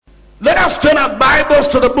Let us turn our Bibles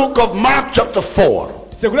to the book of Mark chapter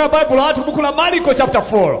 4. Segura Bible atu buku la Marko chapter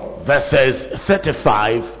 4. Verses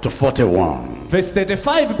 35 to 41. Verse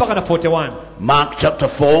 35 mpaka na 41. Mark chapter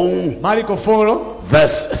 4. Marko 4.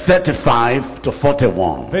 Verse 35 to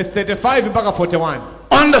 41. Verse 35 mpaka 41.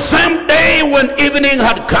 On the same day when evening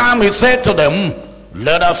had come, he said to them,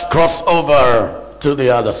 let us cross over to the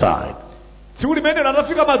other side.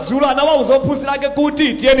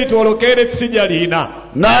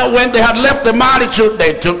 Now when they had left the multitude,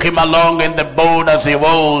 they took him along in the boat as he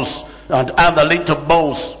was, and other little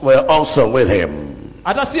boats were also with him.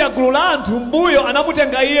 And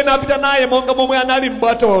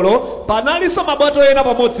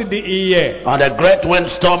a great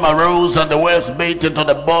windstorm arose, and the waves beat into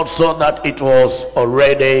the boat so that it was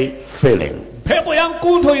already filling.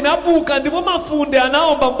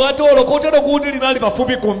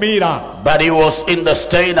 But he was in the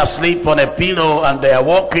stern asleep on a pillow, and they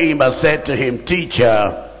awoke him and said to him,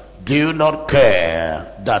 Teacher, do you not care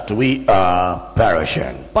that we are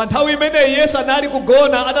perishing?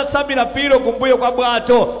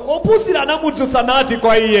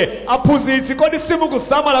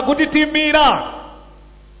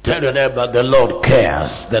 Tell your neighbor, the Lord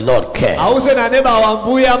cares. The Lord cares.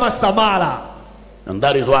 And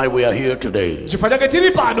that is why we are here today.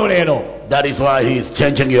 That is why he is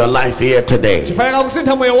changing your life here today.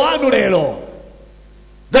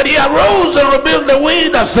 That he arose and rebuked the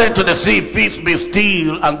wind and said to the sea, peace be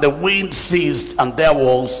still, and the wind ceased, and there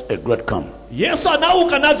was a great calm.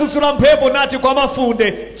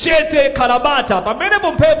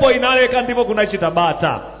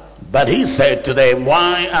 But he said to them,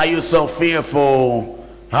 why are you so fearful?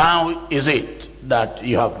 How is it that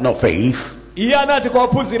you have no faith?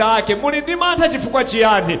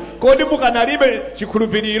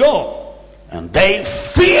 And they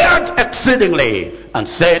feared exceedingly and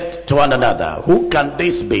said to one another, who can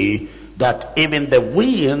this be that even the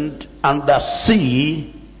wind and the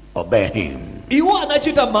sea obey him?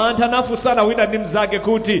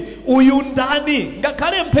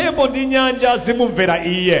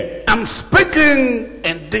 I'm speaking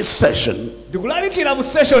in this session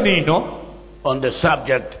on the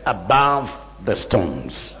subject above the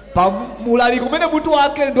storms.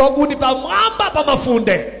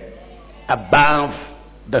 Above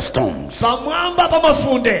the storms.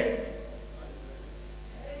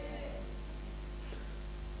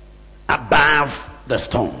 Above the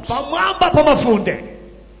storms.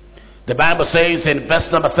 The Bible says in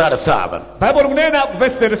verse number 37,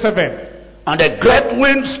 and a great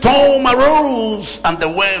windstorm arose, and the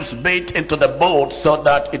waves beat into the boat so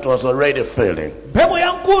that it was already filling.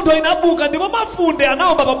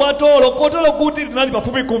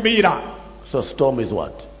 So storm is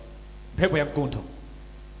what?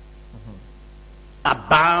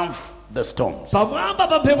 Above the storms.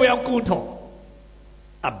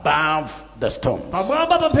 Above the storms.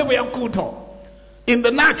 In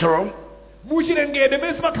the natural,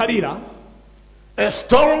 a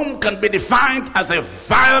storm can be defined as a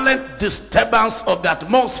violent disturbance of the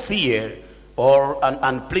atmosphere or an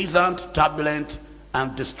unpleasant, turbulent,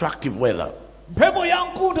 and destructive weather.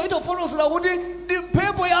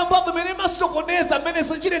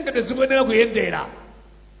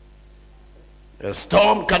 A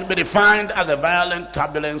storm can be defined as a violent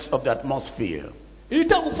turbulence of the atmosphere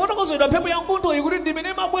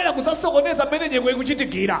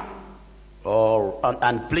or an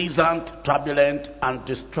unpleasant, turbulent, and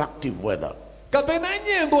destructive weather.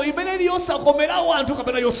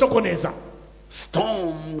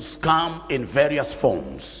 Storms come in various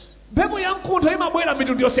forms.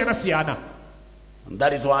 And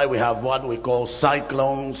that is why we have what we call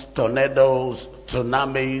cyclones, tornadoes,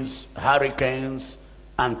 tsunamis, hurricanes,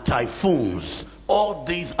 and typhoons. All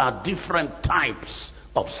these are different types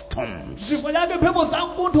of storms.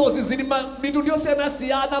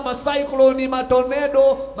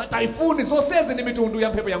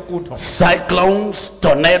 Cyclones,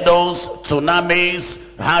 tornadoes, tsunamis,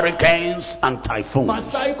 hurricanes, and typhoons.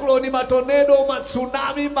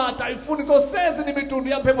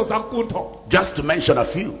 Just to mention a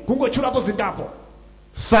few.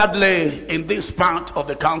 Sadly, in this part of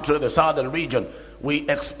the country, the southern region, we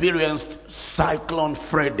experienced Cyclone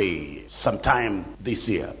Freddy sometime this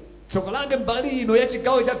year.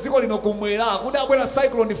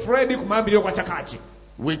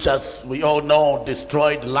 Which, as we all know,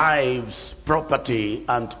 destroyed lives, property,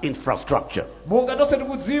 and infrastructure.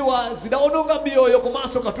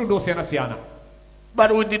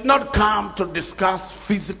 But we did not come to discuss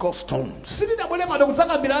physical storms.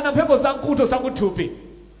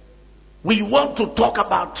 We want to talk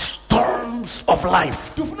about storms storms of life.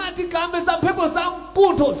 tufuna tikambe za mphepo za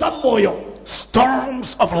mkuntho za moyo.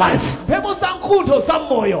 Storms of life. mphepo za mkuntho za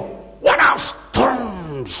moyo. What are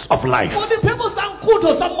storms of life? kodi mphepo za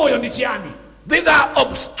mkuntho za moyo ndi chiyani? These are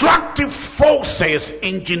obstructive forces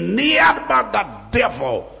engineered by the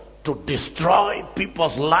devil to destroy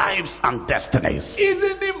people's lives and destinies.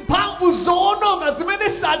 izi ndi mphamvu zoononga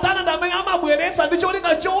zimene satana ndamene amabweretsa ndi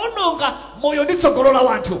cholinga choononga moyo ndi tsogolo la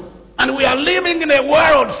wanthu. And we are living in a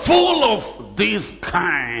world full of these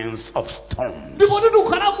kinds of storms. ndipo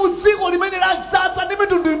tikukhala mu dziko limene ladzaza ndi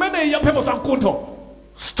mitundu imeneyi ya mphepo za mkuntho.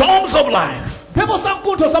 Storms of life mphepo za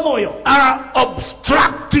mkuntho za moyo are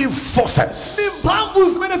obstructive forces ndi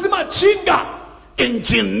mphamvu zimene zimatchinga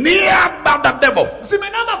engineered by the devil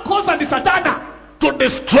zimene amakhoza ndi satana to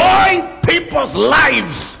destroy people's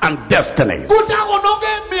lives and destinies. kuti aononge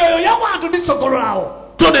miyoyo ya wanthu ndi tsogolo lawo.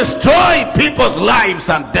 To destroy people's lives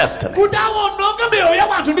and destinies. kuti aononge miyoyo ya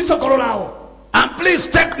wanthu ndi tsogolo lawo. And please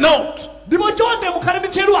take note ndipo chonde mukhale ndi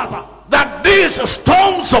tcheru apa that these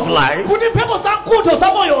storms of life kuti mphepo za mkuntho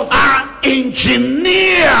za moyozi are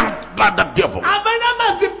engineered by the devil. amene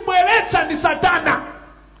amazibweretsa ndi satana.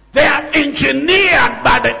 They are engineered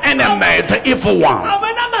by the enemy, the evil one.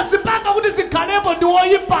 amene amazipanga kuti zikhalepo ndi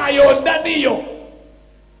woyipayo ndaniyo.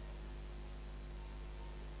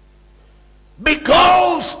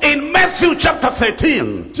 Because in Matthew chapter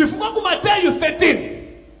 13, chifukwa ku Mateyu 13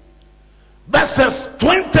 verses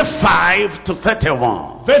 25 to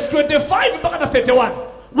 31, verse 25 mpaka na 31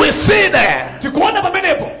 we see there tikuona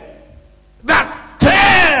pamenepo that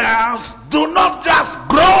tares do not just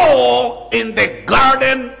grow in the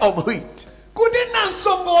garden of wheat. kuti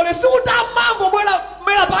namsongole sikuti amangobwera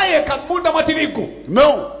mera payekha m'munda mwa tirigu.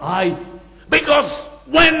 No. ayi Because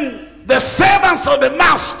when the servants of the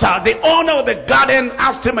master, the owner of the garden,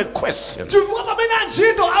 asked him a question, chifukwa pamene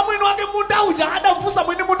antchito amwini wake munda uja adafunsa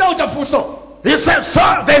mwini munda uja funso he said,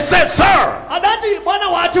 "Sir," they said, "Sir, adati bwana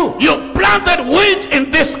wathu you planted wheat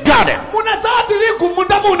in this garden. munadzawa tirigu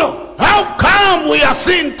m'munda muno How come we are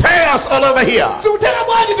seeing tares all over here?" sikuteka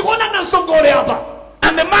bwanji tikuona namsongole apa.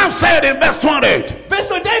 And the man said in verse 28, verse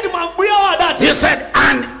 28 mwambuyawo adati he said,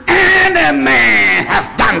 "An enemy has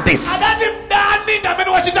done this. adati mdani ndamene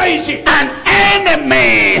wachita ichi. An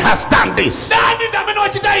enemy has done this." mdani ndamene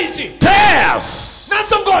wachita ichi. Tares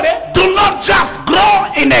namsongole do not just grow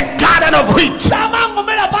in a garden of wheat.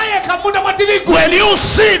 samangomera payekha m'munda mwa tirigu. When you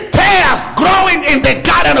see tares growing in the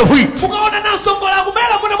garden of wheat, mukaona namsongole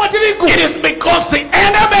akumera m'munda mwa tirigu it is because the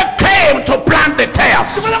enemy came to plant the tares.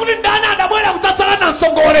 chifukwa kuti ndani adabwera kudzadzala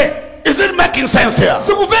namsongole. Is it making sense here?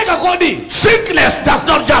 sikupeka kodi. Sickness does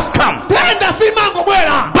not just come. ntenda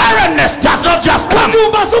simangobwera. Barrenness does not just come.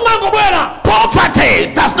 unyumba sumangobwera. Poverty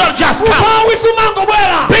does not just come. upawi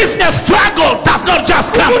sumangobwera. Business struggle does not just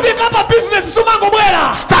come. kukutika pa business sumangobwera.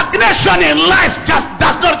 Stagnation in life just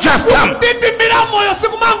does not just come. kutitimira moyo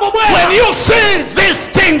sikumangobwera. When you see these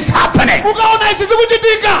things happening, ukaona izi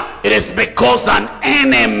zikuchitika it is because an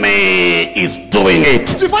enemy is doing it.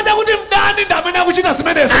 chifukwa chakuti mdani ndamene akuchita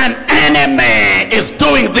zimenezi. An enemy is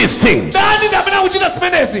doing these things. mdani ndamene akuchita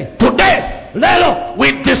zimenezi. Today, lero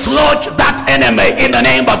we dislodge that enemy in the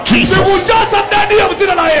name of Jesus. tikuchotsa mdaniyo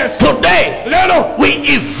mdzina la Yesu. Today, lero we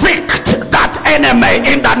evict that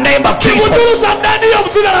enemy in the name of Jesus. tikutulutsa mdaniyo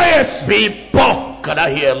mdzina la Yesu. People, can I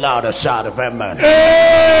hear a louder shout of amen?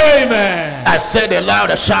 Amen. I said a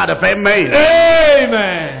louder shout of amen.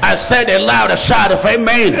 Amen. I said a louder shout of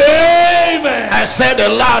amen. Amen. I said a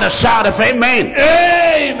louder shout of amen.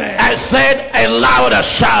 Amen. I said a louder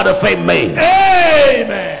shout of amen.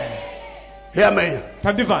 Amen. Hear me.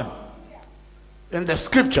 Tandivani. In the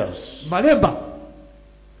scriptures, Malemba.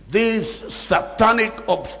 these satanic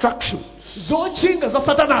obstructions zochinga za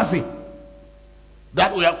satanazi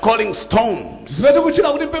that we are calling storms zimene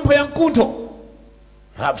kuchita kuti mphepo ya mkuntho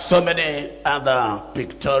have so many other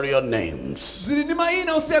pictorial names. zili ndi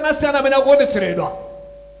mayina osiyanasiyana amene akuonetseredwa.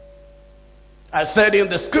 I said in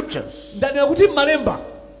the scriptures, ndanena kuti m'malemba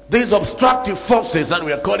these obstructive forces that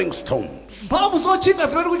we are calling storms mphamvu zochinga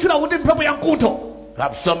zimene kuchita kuti mphepo ya mkuntho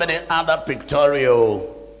have so many other pictorial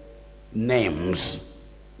names.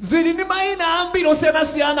 zili ndi mayina ambiri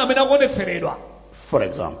osiyanasiyana amene akuonetseredwa. For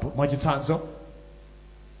example, mwachitsanzo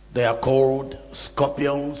they are called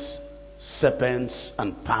scorpions, serpents,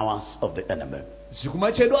 and powers of the enemy.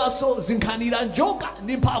 zikumatchedwanso zinkhanira njoka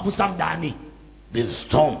ndi mphamvu za mdani. These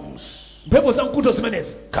storms mphepo za mkuntho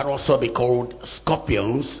zimenezi can also be called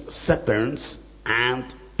scorpions, serpents, and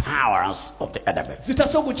powers of the enemy.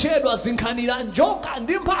 zitatso kutchedwa zinkhanira njoka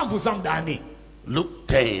ndi mphamvu za mdani. Luke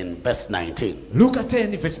 10 verse 19. Luka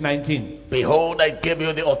 10 verse 19. Behold, I give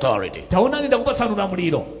you the authority Taonani ndakupasani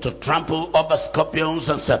ulamuliro to trample over scorpions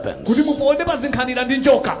and serpents kuti muponde pa zinkhanira ndi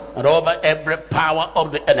njoka and over every power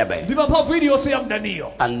of the enemy, ndi mphamvu iliyonse ya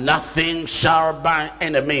mdaniyo, and nothing shall by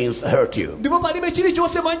any means hurt you. ndipo palibe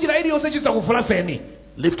chilichonse mwa njira iliyonse chidzakuvulaseni.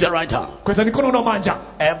 Lift your right hand. Kweza mikono unamanja.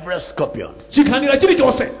 Every scorpion, Chinkhanira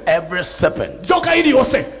chilichonse, every serpent, njoka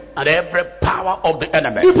iliyonse, and every power of the ndi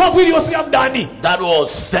enemy mphamvu iliyonse ya mdani that was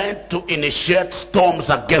sent to initiate storms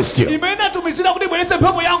against you imene atumizira kuti ibweretse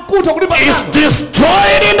mphepo ya mkuntho kuti is pano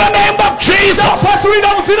destroyed in the name of Jesus.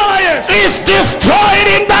 pasulidwa mdzina la Yesu. Is destroyed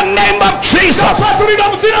in the name of Jesus.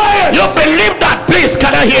 Pasulidwa mdzina la Yesu. You believe that? Please,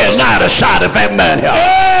 can I hear a loud shout of amen here?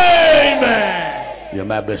 Amen. You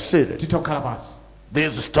may be seated. Titokhala pasi.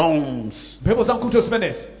 These storms Mphepo za mkuntho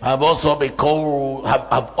zimenezi have also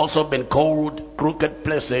been called crooked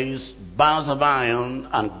places, bars of iron,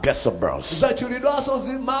 and gates of brass. zatchulidwanso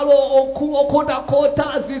malo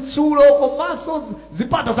okhotakhota, zitsulo komanso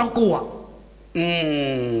zipata za mkuwa.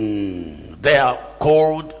 They are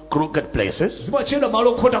called crooked places, zimatchedwa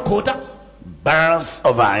malo okhotakhota, bars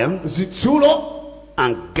of iron, zitsulo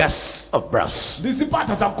and gates of brass. ndi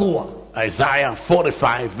zipata za mkuwa. Isaiah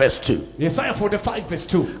 45 verse 2. Yesaya 45 verse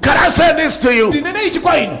 2. Can I say this to you? ndinene ichi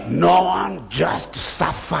kwa inu, No one just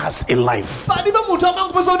suffers in life. palibe munthu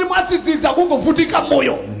amangopeza kuti mwadzidzidzi kungovutika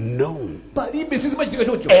moyo. No. Palibe sizimachitika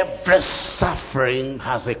choncho. Every suffering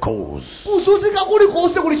has a cause. kuzunzika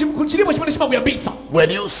kulikonse kuli chilipo chimene chimakuyambitsa.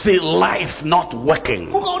 When you see life not working,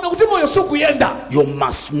 mukaona kuti moyo sukuyenda, you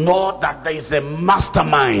must know that there is a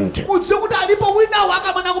mastermind. mudziwe kuti alipo winawo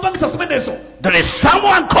akamene akupangisa zimenezo. There is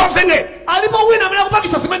someone causing it. alipo wina amene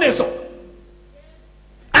akupangisa zimenezo.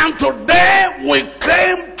 And today we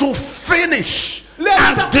came to finish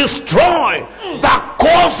and destroy the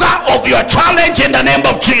causer of your challenge in the name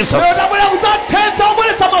of Jesus. lero tabwera kuzathetsa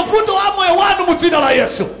omweretsa mavuto a moyo wanu mu dzina la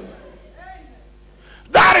Yesu.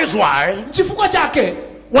 That is why chifukwa chake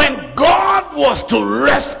when God was to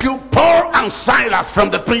rescue Paul and Silas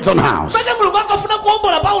from the prison house, pene mulungu akafuna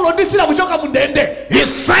kuwombola Paulo ndi Sila kuchoka mu ndende, he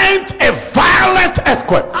sent a violent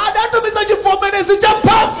earthquake adatumiza chivomerezi cha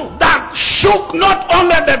mphamvu that shook not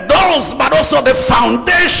only the doors but also the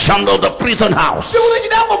foundation of the prison house. chikuti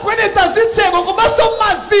chidangogwedeza zitseko komanso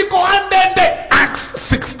maziko a ndende. Acts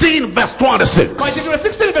 16 verse 26. Machitidwe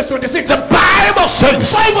 16 verse 26. The Bible says,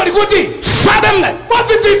 Bible likuti suddenly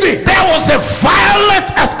mwadzidzidzi there was a violent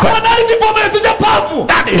earthquake panali chivomerezi cha mphamvu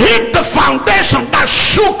that hit the foundation, that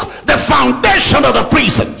shook the foundation of the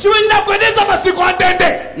prison. chimene chinagwedeza maziko a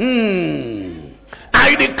ndende.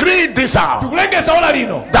 I decree this hour, tikulengeza ola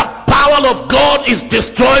lino the power of God is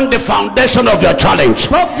destroying the foundation of your challenge.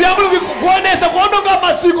 vyamulu vikuonesa kuononga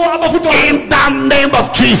maziko a mavuto In the name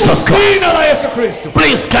of Jesus Christ. dzina la Yesu Kristu.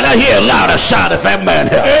 Please, can I hear a louder shout of amen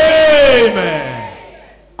here? Amen.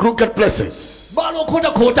 Crooked places. malo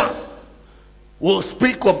okhotakhota We'll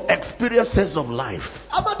speak of experiences of life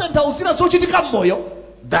amatanthauzira zochitika mmoyo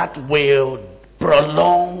that will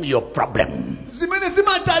prolong your problem, zimene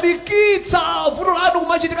zimatalikitsa vuto lanu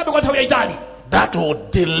kumachitikabe kwa nthawi yayitali, that will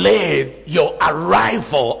delay your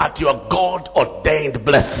arrival at your God-ordained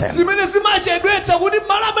blessing. zimene zimachedwetsa kuti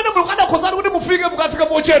malo amene mulungu adakhozani kuti mufike mukafika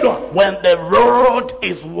mochedwa. When the road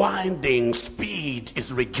is winding, speed is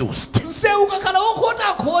reduced. msewu ukakhala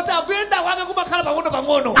wokhotakhota kuyenda kwake kumakhala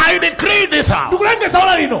pang'ono-pang'ono. I decree this out. ndikulengeza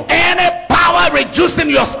ola lino Any power reducing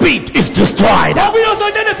your speed is destroyed. mabwino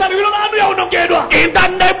zochedwetsa liwiro lanu yaonongedwa In the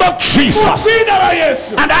name of Jesus. mu dzina la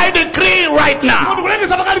Yesu. And I decree right now,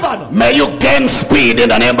 ndikulengeza pakali pano may you gain speed in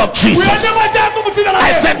the name of Jesus. uyende machangu mu dzina la I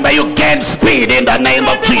Yesu. said, may you gain speed in the name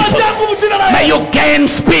of uyende Jesus. machangu mu dzina la May Yesu. you gain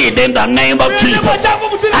speed in the name of uyende Jesus. machangu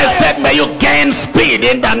mu dzina la I said, Yesu. may you gain speed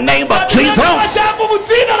in the name of uyende Jesus. machangu mu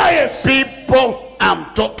dzina la Yesu. People, I'm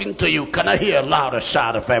talking to you. Can I hear a louder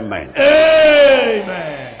shout of amen?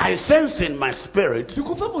 Amen. I sense in my spirit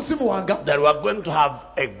ndikumva mzimu wanga that we are going to have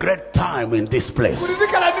a great time in this place. kuti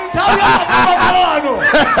zikhala ndi nthawi yapamalo ano.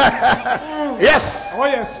 Yes. Oh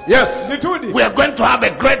yes. Yes. nditudi We are going to have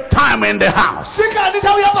a great time in the house. zikhala ndi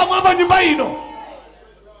nthawi yapamwamba nyumba ino.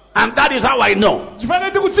 And that is how I know chifane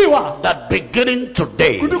ndikudziwa that beginning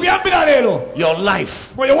today, kuti kuyambira lero your life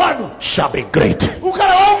moyo wanu shall be great.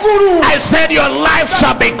 ukhala waukulu. I said your life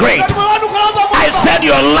shall be great. Ngati moyo wanu ukhala wapamwamba. I said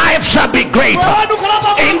your life shall be great. moyo wanu ukhala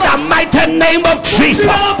wapamwamba. In the mighty name of Jesus.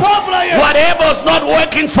 Dzina la mphamvu la Yesu. Whatever's not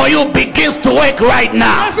working for you begins to work right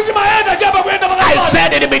now. Asi chimayenda chapa kuyenda pakali I pano.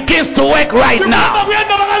 said it begins to work right Chikuyamba now.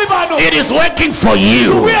 kuyenda pakali pano. It is working for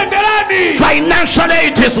you. Kuyenderani. Financially,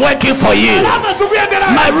 it is working for you. Alama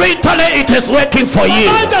sikuyenderani. Maritally, it is working for you.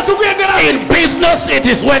 Maisha sikuyenderani. In business, business, it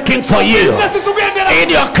is working for you. In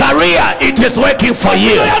your career, it is working for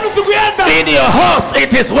you. In your house, it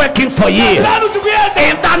is working for you. In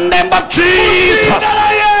the name of Jesus.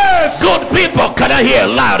 Good people, can I hear a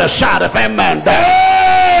louder shout of amen?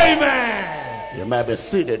 Amen. You may be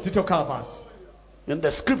seated. In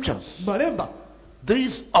the scriptures,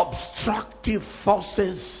 these obstructive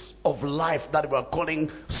forces of life that we are calling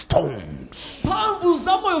storms have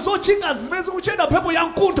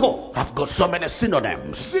got so many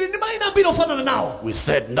synonyms. We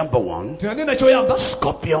said number one,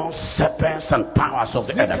 scorpions, serpents, and powers of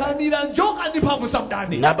the enemy.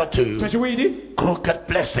 Number two, crooked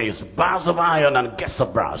places, bars of iron and gates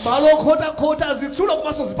of brass.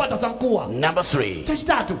 Number three,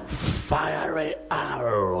 fiery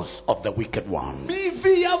arrows of the wicked one.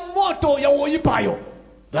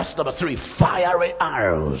 That's number three, fiery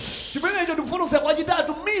arrows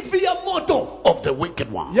of the wicked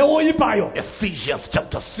one. Ephesians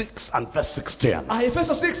chapter 6 and verse 16.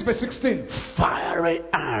 Fiery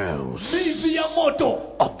arrows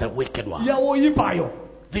of the wicked one.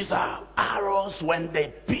 These are arrows when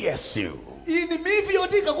they pierce you.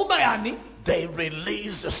 They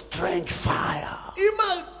release a strange fire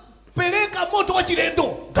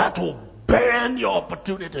that will burn your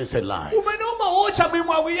opportunities in life.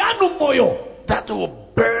 That will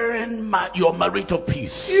burn your marital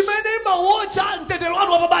peace.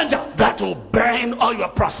 That will burn all your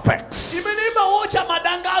prospects.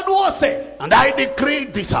 And I decree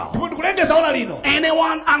this out.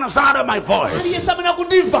 Anyone outside of my voice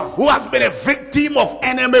who has been a victim of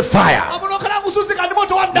enemy fire,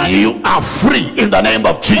 you are free in the name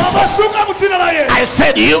of Jesus. I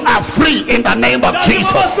said you are free in the name of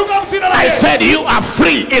Jesus. I said you are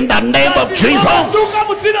free in the name of Jesus.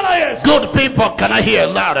 Good people, can I hear a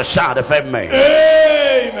louder shout of amen?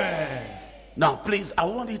 Amen. Now please, I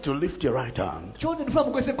want you to lift your right hand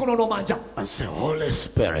and say, Holy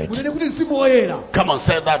Spirit. Come on,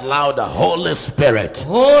 say that louder. Holy Spirit.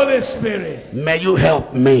 Holy Spirit. May you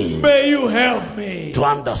help me. May you help me to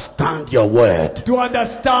understand your word. To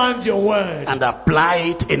understand your word. And apply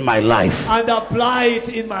it in my life. And apply it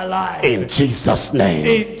in my life. In Jesus' name.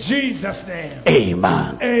 In Jesus' name.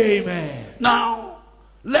 Amen. Amen. Now,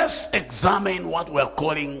 let's examine what we're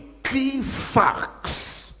calling key facts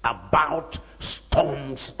about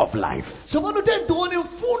storms of life. What are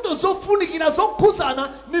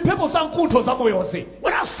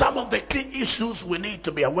some of the key issues we need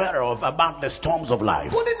to be aware of about the storms of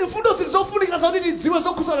life?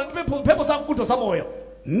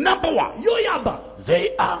 Number one,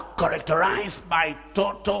 they are characterized by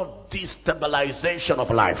total destabilization of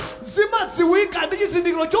life.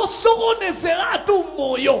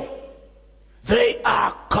 They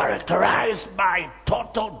are characterized by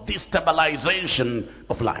total destabilization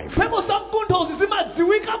of life.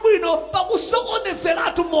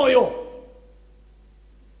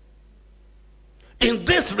 In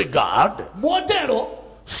this regard,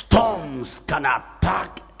 storms can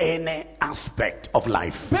attack any aspect of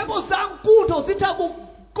life.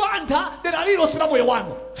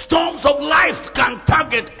 Storms of life can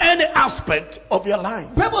target any aspect of your life.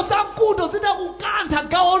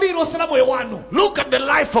 Look at the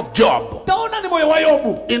life of Job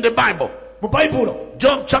in the Bible.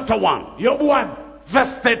 Job chapter 1.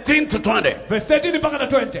 Verse 13 to 20.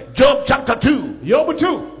 Job chapter 2.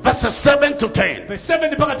 Verses 7 to 10.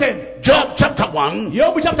 Job chapter 1.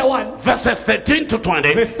 Verses 13 to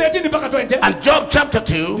 20. And Job chapter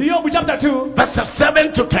 2. Verses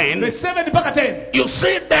 7 to 10. You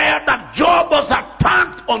see there that Job was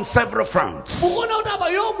attacked on several fronts.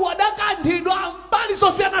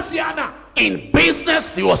 In business,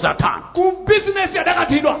 he was attacked.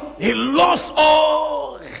 He lost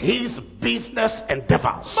all his business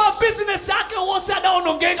endeavors.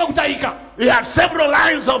 He had several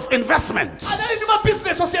lines of investments.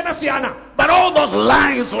 But all those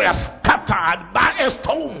lines were scattered by a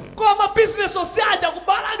storm.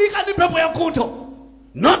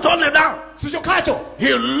 Not only that,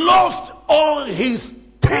 he lost all his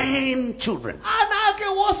 10 children.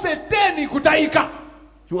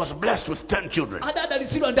 He was blessed with 10 children.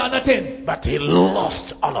 But he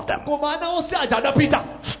lost all of them.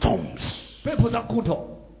 Storms.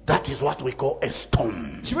 That is what we call a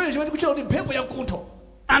storm.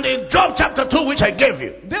 And in Job chapter 2, which I gave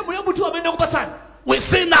you, we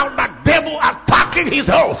see now that devil attacking his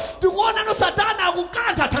health.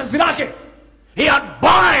 He had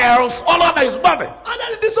boils all over his body.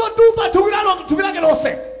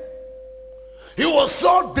 He was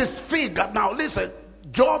so disfigured. Now listen,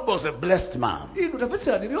 Job was a blessed man. He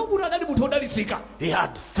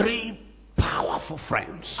had 3 powerful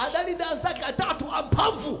friends. adali ndi anzake atatu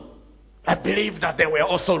amphamvu. I believe that they were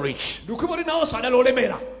also rich. ndikukhulupirira kuti nawonso adali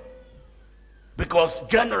olemera. Because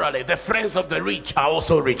generally the friends of the rich are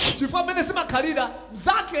also rich. chifukwa mmene zimakhalira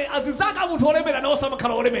azinzake a munthu olemera nawonso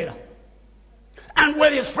amakhala olemera. And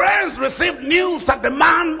when his friends received news that the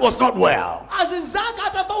man was not well, azinzake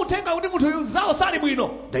atamva uthenga kuti munthuyu zawo sali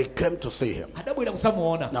bwino, they came to see him. adabwera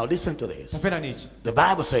kusamuona. Now listen to this. Tamveranichi. The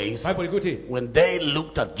Bible says Bible ikuti when they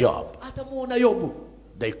looked at Job, atamuona Yobu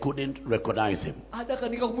they couldn't recognize him.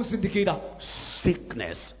 adakanika kumuzindikira.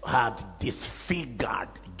 Sickness had disfigured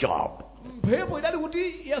Job. mphepo idali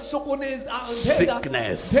kuti yasokoneza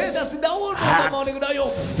nthenda zidaona maonekedwe a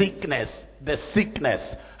Yobu. The sickness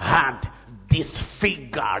had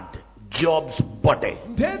disfigured Job's body.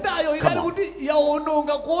 nthendayo idali kuti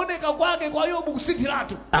yaononga kuoneka kwake kwa Yobu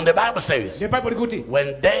kusinthiratu. And the Bible says the Bible ikuti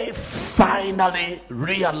when they finally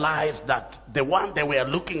realized that the one they were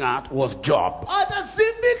looking at was Job,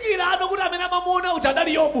 atazindikira ano kuti amene amamuona uja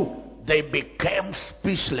adali Yobu, they became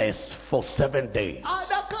speechless for 7 days.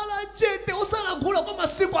 adakhala chete osalankhula kwa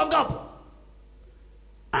masiku angapo.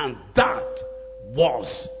 And that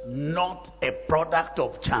was not a product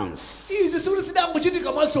of chance. izi sikuti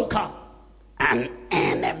zidangochitika mwasokha. An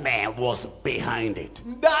enemy was behind it.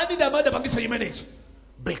 ndani damadapangisa chimenechi.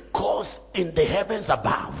 Because in the heavens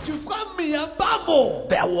above, chifukwa m'miyambamo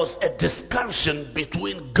there was a discussion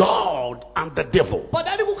between God and the devil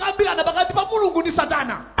padali kukambirana pakati pa Mulungu ndi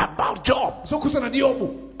Satana about Job. zokhuzana ndi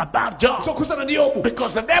Yobu. About Job. zokhuzana ndi Yobu.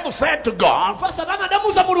 Because the devil said to God, fa Satana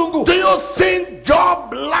adamuza Mulungu, do you think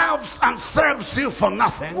Job loves and serves you for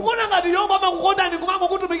nothing? mukuona ngati Yobu amakukondani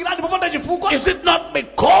kumakutumikirani popanda chifukwa? Is it not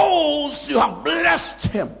because you have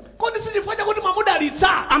blessed him kodi si chifukwa chakuti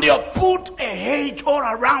mwamudalitsa and you have put a hedge all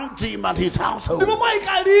around him and his household? ndipo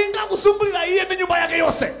mwayikalinga kusungulira iye ndi nyumba yake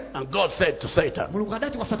yonse? And God said to Satan, Mulungu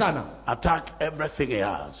adati kwa Satana, attack everything he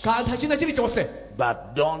has, kantha china chilichonse but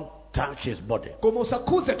don't touch his body. koma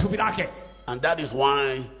usakhudze thupi lake. And that is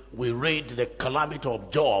why we read the calamity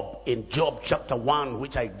of Job in Job chapter 1,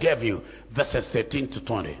 which I gave you, verses 13 to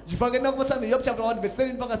 20. chifukwa ndinakupatsani Job chapter 1 verse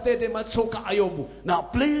 13 mpaka 30 matsoka a Yobu. Now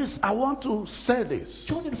please, I want to say this,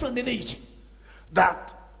 chonde ndifuna ndene ichi,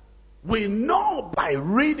 that we know by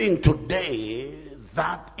reading today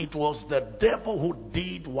that it was the devil who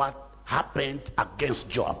did what happened against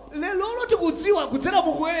Job. lero tikudziwa kudzera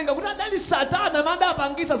mukuwerenga kuti adali Satana amene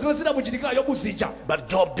apangisa zimene zinamuchitikira Yobu zija, But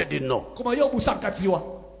Job didn't know. koma Yobu sankadziwa.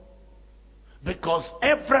 Because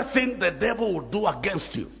everything the devil will do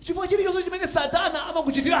against you chifukwa chilichonse chimene Satana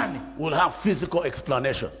amakuchitirani will have physical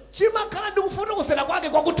explanation. chimakhala ndi kufotokozera kwake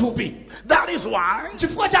kwa kuthupi. That is why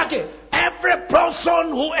chifukwa chake every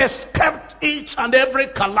person who escaped each and every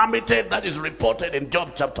calamity that is reported in Job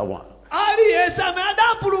chapter 1, aliyense amene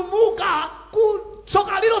adapulumuka ku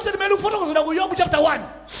tsoka lilonse limene likufotokozera ku Yobu chapter 1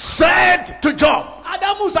 said to Job,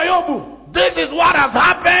 adamuza Yobu, this is what has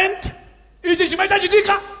happened. ichi chimene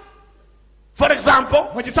chachitika. For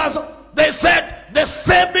example, mwachitsanzo they said the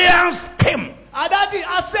Sabians came adati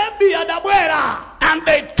Asebi adabwera and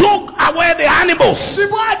they took away the animals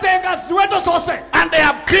ndipo atenga ziweto zonse and they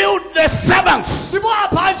have killed the servants. ndipo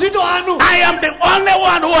apha antchito anu. I am the only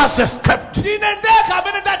one who has escaped. ine ndekha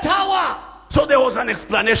amene ndathawa. So there was an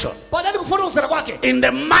explanation. padali kufotokozera kwake. In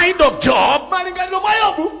the mind of Job, malingaliro mwa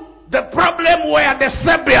Yobu the problem were the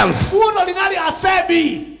Sabians. uno linali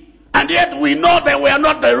Asebi. And yet we know they were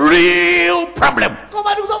not the real problem.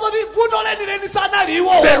 koma ndikusaza kuti vuto lenileni sanali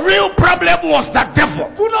iwo. The real problem was the devil.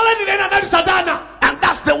 vuto lenileni anali Satana. And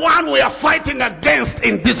that's the one we are fighting against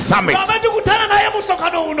in this summit. amene tikuthana naye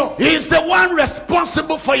musonkhano uno. He is the one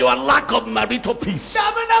responsible for your lack of marital peace.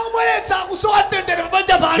 amene akubweretsa kusowa mtendere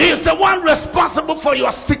pabanja pano. He is the one responsible for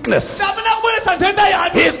your sickness. amene akubweretsa nthenda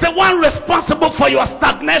yanu. He is the one responsible for your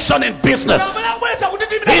stagnation in business. amene akubweretsa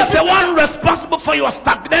He is the one responsible for your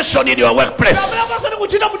stagnation in your workplace. amene akubweretsa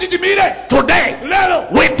kuchita kutitimire. Today, lero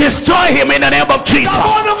we destroy him in the name of Jesus.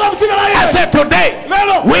 tamuononga mdzina la I Yesu. said today,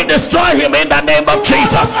 lero we destroy him in the name of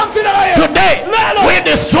Jesus. tamuononga mdzina la Yesu. Today, lero we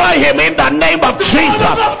destroy him in the name of Jesus.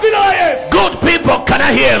 tamuononga mdzina la Yesu. Good people, can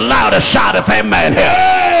I hear a louder shout of amen here?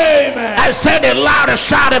 Amen. I said a louder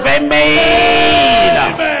shout of amen.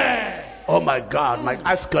 Amen. Oh my God,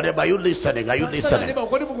 ask God, are you listening? Are you listening?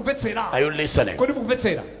 kodi mukumvetsera? Are you listening? kodi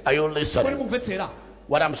mukumvetsera? Are you kodi listening? mukumvetsera?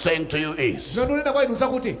 What I'm saying to you is ndinonena kwa inu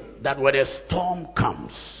zakuti that when a storm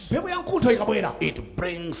comes, mphepo ya mkuntho ikabwera it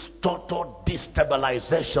brings total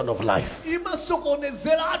destabilization of life.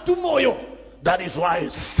 imasokonezeratu moyo. That is why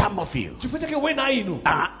some of you chifukwa chake wena inu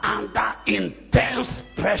are under intense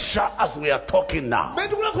pressure as we are talking now.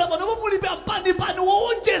 metikulakula pano mulibe pani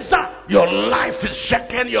woonjeza. Your life is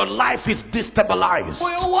shaken, your life is destabilized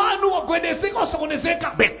Moyo wanu wagwedezeka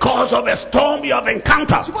wasokonezeka because of a storm you have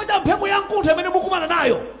encountered. chifukwa cha mphepo ya mkuntho imene mukumana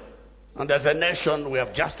nayo. And there's a nation, we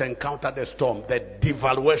have just encountered a storm, the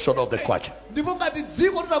devaluation of the kwacha. Ndipo ngati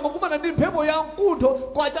dziko tutakumana ndi mphepo ya mkuntho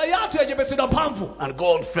kwacha yathu yachepesedwa mphamvu. And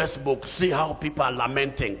go on Facebook, see how people are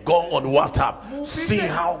lamenting. Go on WhatsApp, see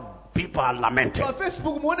how people are lamenting. Pa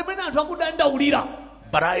Facebook muone pena anthu akudandaulira.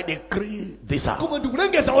 But I decree this out. Koma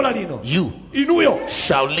ndikulengeza ola lino. You Inuyo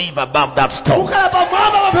shall live above that storm. ukhala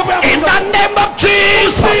pamwamba pa mphepo ya In mkuntho. the name of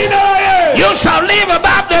Jesus, you shall live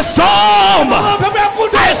above the storm. Mphepo ya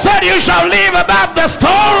mkuntho. I said you shall live above the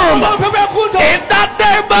storm. Mphepo ya mkuntho. In the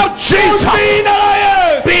name of Jesus.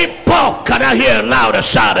 People, can I hear a louder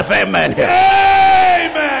shout of amen here?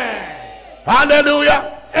 Amen. Hallelujah.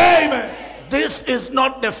 Amen. This is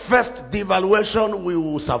not the first devaluation we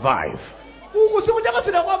will survive. This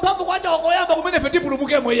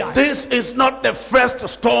is not the first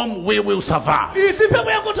storm we will survive.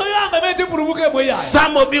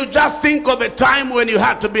 Some of you just think of a time when you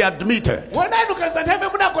had to be admitted.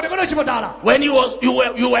 When you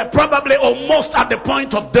were probably almost at the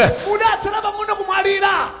point of death.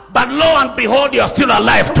 But lo and behold, you are still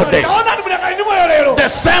alive today.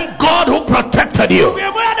 The same God who protected you,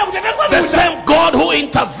 the same God who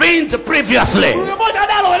intervened previously,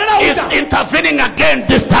 is intervening again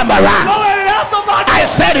this time around. I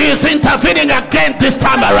said he is intervening again this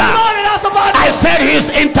time around. I said he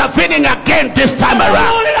is intervening again this time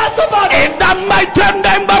around. In the mighty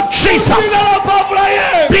name of Jesus.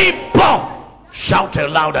 People, shout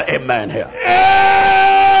a louder amen here.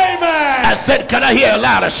 Amen. I said, can I hear a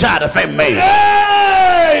louder shout of amen?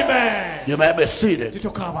 Amen. You may be seated.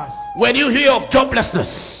 When you hear of joblessness,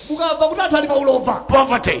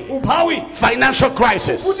 poverty, financial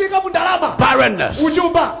crisis, barrenness,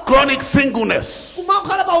 chronic singleness,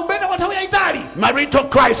 marital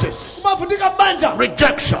crisis,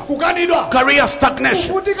 rejection, career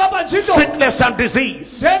stagnation, sickness and disease,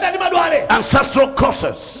 ancestral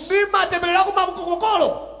curses,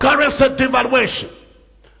 currency devaluation,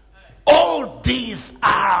 all these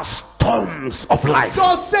are storms of life. Is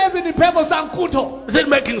it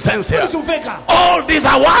making sense here? All these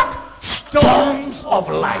are what? Storms of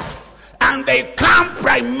life. And they come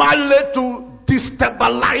primarily to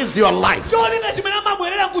destabilize your life.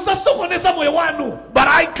 But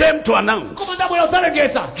I came to announce,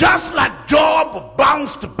 just like Job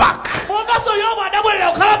bounced back,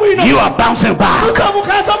 you are bouncing back.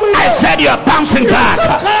 I said you are bouncing back.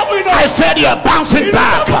 I said you are bouncing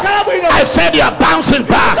back. I said you are bouncing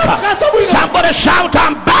back. Somebody shout,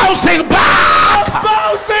 I'm bouncing back.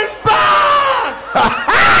 Bouncing back.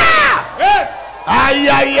 Yes.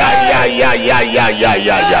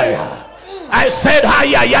 I said,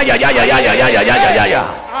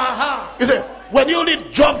 You see, when you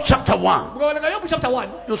read Job chapter 1,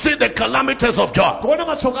 you see the calamities of Job.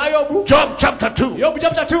 Job chapter 2,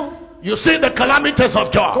 you see the calamities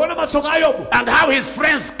of Job. And how his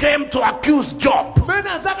friends came to accuse Job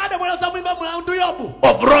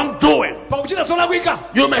of wrongdoing.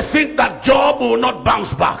 You may think that Job will not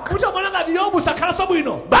bounce back. But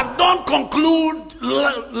don't conclude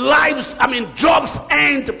Job's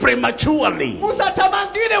end prematurely.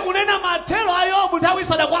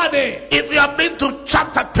 If you have been to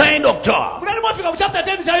chapter 10 of Job,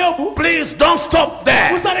 please don't stop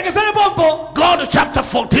there. Go to chapter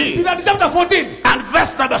 14 and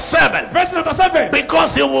verse number 7.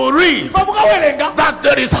 Because you will read that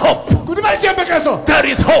there is hope. There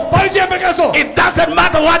is hope. It doesn't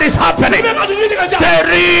matter what is happening.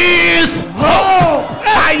 There is hope.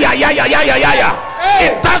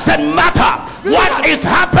 It doesn't matter what is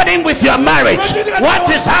happening with your marriage, what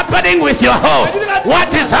is happening with your home,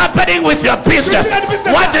 what is happening with your business,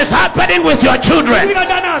 what is happening with your children.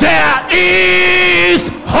 There is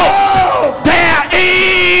hope. There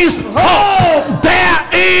is hope. There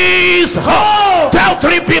is hope. Tell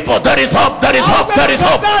 3 people, there is hope. There is hope. There is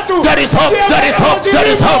hope. There is hope. There is hope. There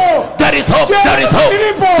is hope. There is hope.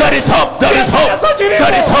 There is hope. There is hope. There is hope. There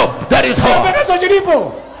is hope. There is hope.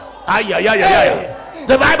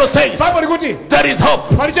 The Bible says there is hope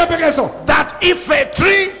that if a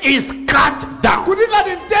tree is cut down,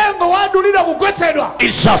 it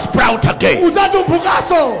shall sprout again.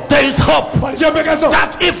 There is hope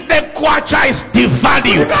that if the kwacha is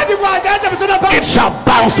devalued, it shall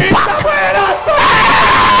bounce back.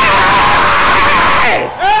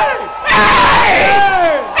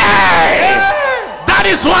 That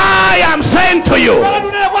is why I'm saying to you,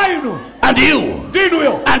 I and you,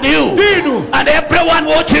 ndinuyo and you, ndinu and everyone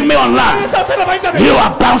watching me online, sasera pa internet you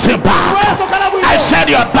are bouncing back. I said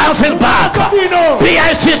you are bouncing back.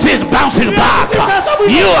 PICC is bouncing back.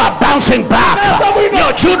 You are bouncing back.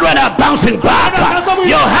 Your children are bouncing back.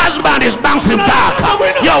 Your husband is bouncing back.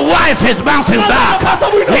 Your wife is bouncing back.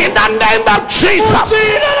 In the name of Jesus.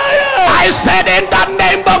 I said in the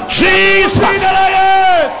name of Jesus.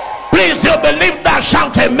 Please, you believe that?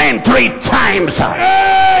 Shout amen 3 times.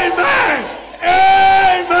 Amen.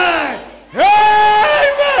 Amen. Amen.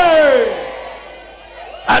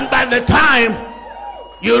 And by the time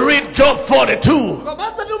you read Job 42,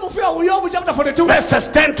 verses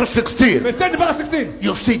 10 to 16,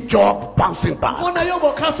 you see Job bouncing back.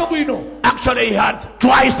 Actually, he had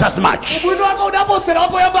twice as much.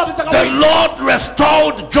 The Lord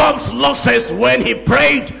restored Job's losses when he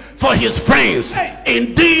prayed for his friends.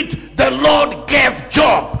 Indeed, the Lord gave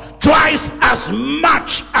Job twice as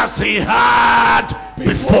much as he had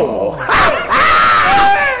before.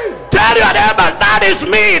 Tell your neighbor, that is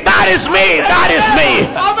me, that is me, that is me.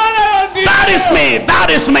 That is me, that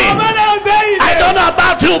is me. I don't know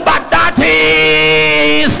about you, but that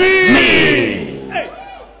is me.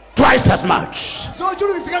 Twice as much.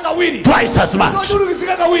 Twice as much.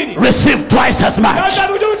 Receive twice as much.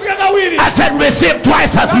 I said receive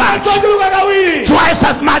twice as much. Twice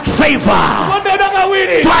as much favor.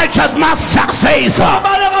 Twice as much success.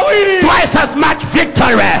 Twice as much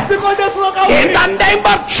victory. In the name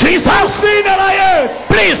of Jesus.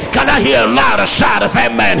 Please, can I hear a louder shout of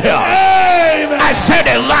amen here? Amen. I said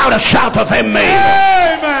a louder shout of amen.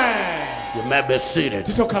 Amen. You may be seated.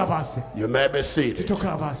 You may be seated.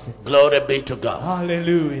 Glory be to God.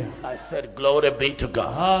 Hallelujah. I said glory be to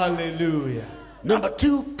God. Hallelujah. Number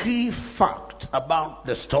 2 key fact about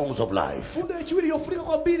the storms of life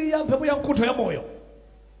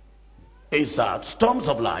is that storms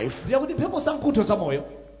of life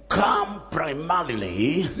come primarily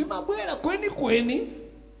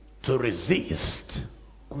to resist,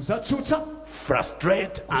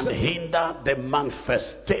 frustrate, and hinder the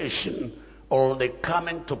manifestation or the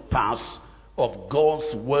coming to pass of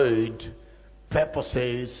God's word,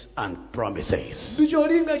 purposes, and promises.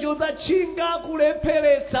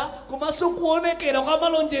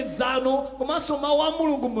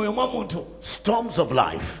 Storms of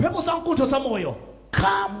life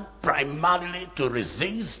come primarily to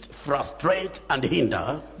resist, frustrate, and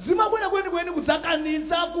hinder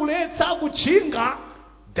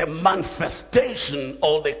the manifestation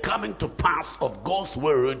or the coming to pass of God's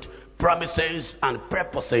word, promises, and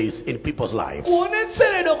purposes in people's lives.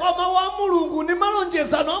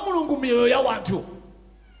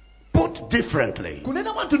 Put differently,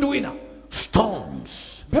 storms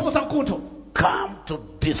come to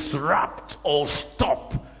disrupt or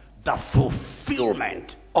stop the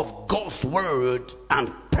fulfillment of God's word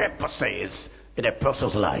and purposes in a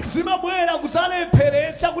person's life.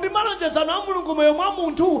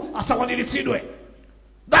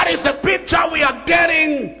 That is the picture we are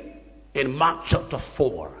getting in Mark chapter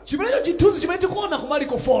 4.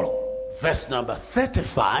 Verse number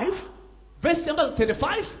 35. Verse number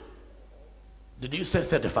 35? Did you say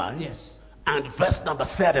 35? Yes. And verse number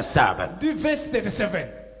 37. Verse 37.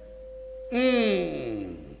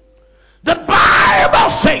 The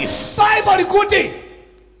Bible says,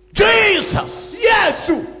 Jesus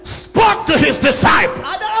spoke to his disciples.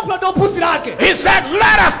 He said,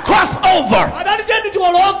 let us cross over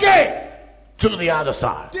to the other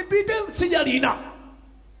side.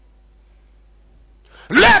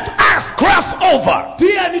 Let us cross over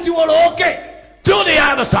to the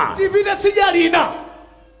other side.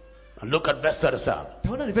 And look at verse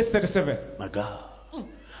 37. My God.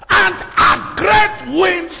 And a great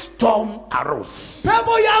windstorm arose.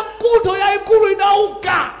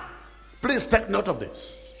 Please take note of this.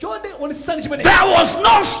 There was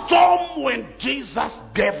no storm when Jesus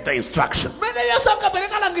gave the instruction. There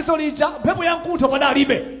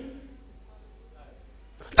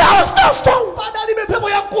was no storm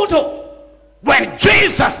when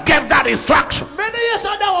Jesus gave that instruction.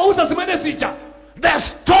 The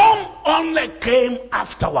storm only came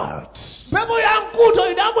afterwards.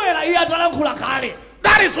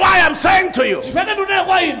 That is why I'm saying to you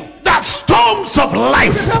that storms of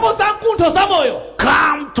life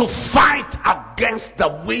come to fight against the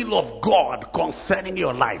will of God concerning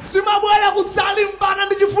your life.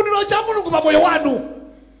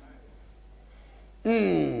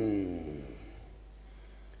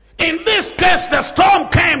 In this case, the storm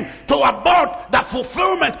came to abort the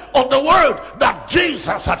fulfillment of the word that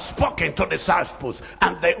Jesus had spoken to disciples.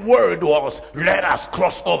 And the word was, let us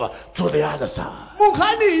cross over to the other side.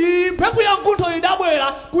 munkhani iyi mphepo ya mkuntho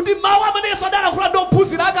idabwera kuti mawu amene Yesu adalankhula ndi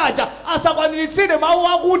ophunzira akaja asakwaniritsidwe mawu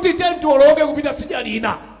akuti tiwoloke kupita tsidya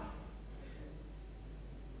lina.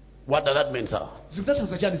 What does that mean, sir?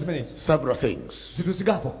 Zikutanthauza chani zimenezi? Several things. Zinthu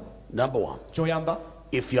zingapo. Number one, Choyamba,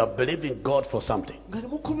 if you are believing God for something, ngati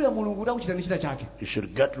mukhulupirira Mulungu kuti akuchita ndi china chake, you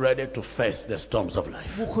should get ready to face the storms of life.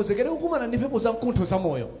 mukhozekere kukumana ndi mphepo za mkuntho za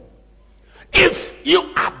moyo. If you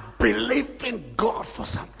are believing God for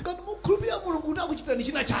something, Ngati mukhulupirira Mulungu kuti akuchita ndi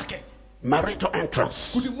china chake, marital entrance,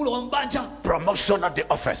 kuti mulowa m'banja, promotion at the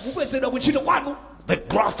office, mukwezedwa kuntchito kwanu, the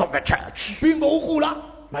growth of the church, mpingo ukula,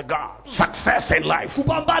 my God, success in life,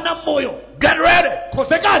 kupambana m'moyo, get ready.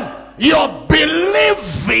 khozekani. Your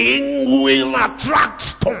believing will attract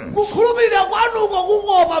storms. Kukhulupirira kwanuko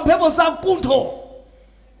kungopa mphepo za mkuntho.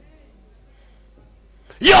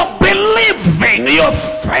 Your believing, your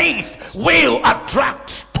faith will attract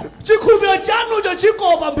storms. Chikhulupiriro chanucho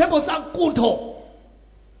chikopa mphepo za mkuntho.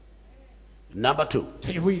 Number two,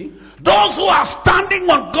 Chachiwiri, those who are standing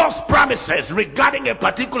on God's promises regarding a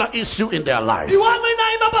particular issue in their life iwo amene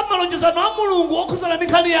ayima pa malonjezano a Mulungu okhudzana ndi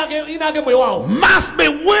nkhani yake inake moyo wawo, must be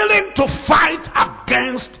willing to fight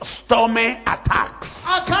against stormy attacks.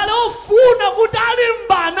 akhale ofuna kuti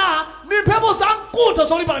alimbana ndi mphepo za mkuntho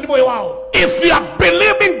zolimbana ndi moyo wawo. If you are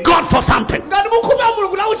believing God for something, Ngati mukhulupirira Mulungu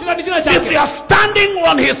kuti akuchita ndi china if you chake, are standing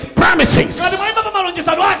on His promises ngati mwayima pa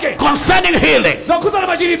malonjezano ake, concerning healing, zokhudzana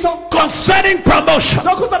machiritso, concerning promotion,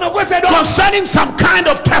 zokhudzana kukwezedwa, concerning some kind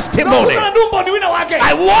of testimony, zokhudzana ndi umboni wina wake,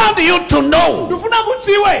 I want you to know ndifuna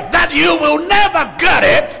mudziwe that you will never get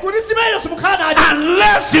it kuti simeyo simukhala nacho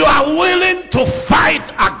unless you are willing to fight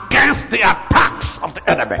against the attacks of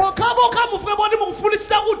the enemy. pokhapokha mufike poti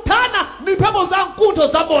mukufunitsitsa kuthana ndi mphepo za mkuntho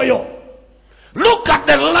za moyo. Look at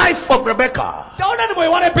the life of Rebecca Taonani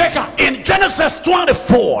moyo wa Rebeka, in Genesis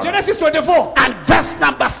 24 Genesis 24 and verse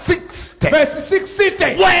number 60. verse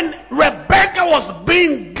 60. When Rebecca was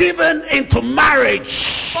being given into marriage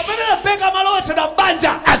Pamene Rebeka amalowetsedwa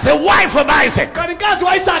m'banja as the wife of Isaac, ngati mkazi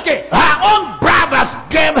wa Isake, her own brothers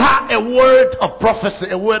gave her a word of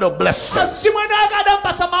prophecy, a word of blessing. achimwene ake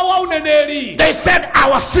adampatsa mawu a uneneri. They said,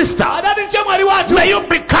 our sister, Adati mchemwali wathu, may you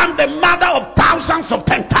become the mother of thousands of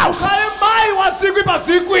 10,000, ukhale mayi wa zikwi pa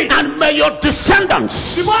zikwi, and may your descendants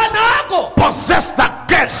ndipo ana ako possess the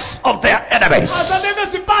gates of their enemies. azatenge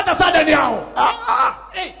zipata za adani awo.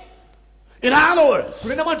 In other words,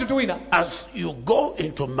 Kunena mwa mtundu wina, as you go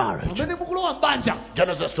into marriage, pamene mukulowa m'banja,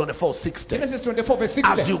 Genesis 24:60, Genesis 24 verse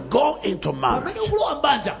as 60, you go into marriage, pamene ukulowa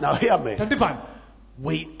m'banja, now hear me, tandipani,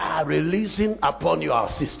 we are releasing upon you, our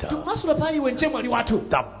sister, timasula pa iwe mchemwali wathu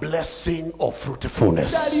the blessing of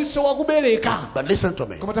fruitfulness. dalitso wa kubereka. But listen to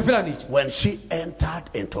me, Koma tafirani ichi, when she entered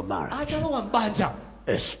into marriage, atalowa m'banja,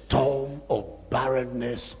 a storm of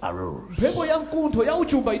barrenness arose. mphepo ya mkuntho ya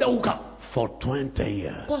uchumba idauka. For 20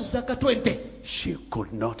 years, Kwa zaka 20 she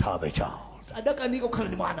could not have a child. adakanika kukhala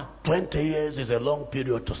ndi mwana. 20 years is a long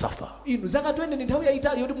period to suffer. Inu zaka 20 ni nthawi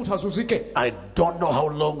yayitali yoti munthu azunzike. I don't know how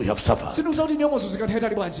long you have suffered. Sindikudziwa kuti nyoma zunzika nthawi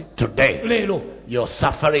yayitali bwanji. Today, Lero your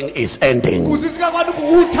suffering is ending. kuzunzika kwanu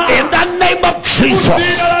kuutha. In the name of Jesus,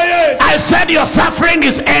 Dzina la Yesu. I said your suffering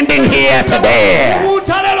is ending here today.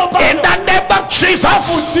 Kuutha lero In pano. the name of Jesus.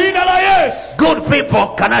 Dzina la Yesu. Good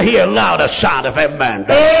people, can I hear a louder shout of amen?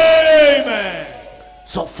 Amen.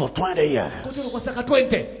 So for 20 years, Kotero kwa zaka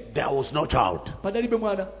 20 there was no child. padalibe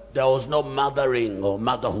mwana. There was no mothering or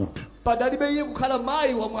motherhood. Padalibe iye kukhala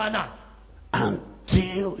mayi wa mwana.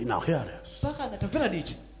 Until, now hear this, Mpaka anatafera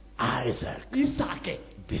ndichi. Isaac Isake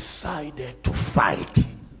decided to fight.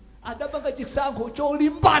 adapanga chisankho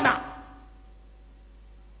cholimbana.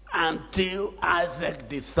 Until Isaac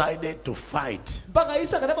decided to fight. Mpaka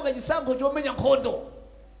Isaka adapanga chisankho chomenya nkhondo.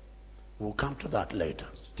 We'll come to that later.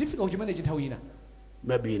 Tifika kuchimene chinthawi ina.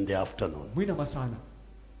 Maybe in the afternoon. Mwina masana.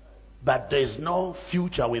 But there is no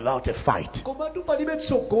future without a fight. Koma tu palibe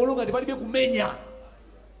tsogolo ngati palibe kumenya.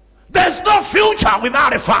 There's no future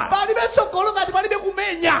without a fight. Palibe tsogolo ngati palibe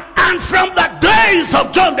kumenya. And from the days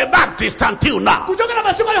of John the Baptist until now, Kuchokera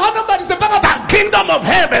masiku a Yohana Mbatizi mpaka the kingdom of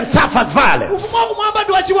heaven suffers violence, ufumu wa kumwamba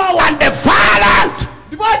ndi wachiwawa. and the violent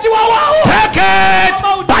Ndipo wachiwawawo take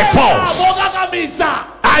it by force. Mokakamiza.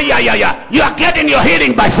 You are getting your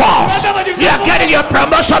healing by force. You are getting your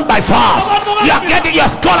promotion by force. You are getting your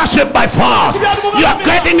scholarship by force. You are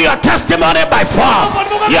getting your testimony by force.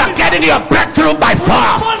 You are getting your breakthrough by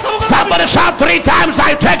force. Somebody shout 3 times,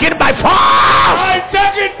 I take it by force. I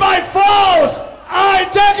take it by force. I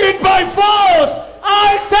take it by force. I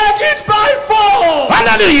take it by force.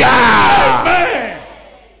 Hallelujah. Amen.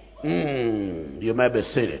 You may be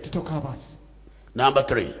seated. titoka basi. Number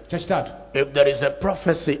 3. Chachitatu, If there is a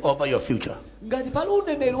prophecy over your future, ngati pali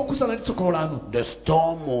uneneri wokusana ndi tsogolo lanu, the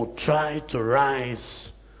storm will try to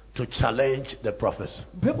rise to challenge the prophecy,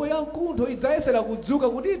 mphepo ya mkuntho idzayesera kudzuka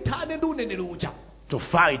kuti ithane ndi uneneri uja, to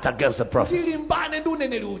fight against the kuti prophecy. ilimbane ndi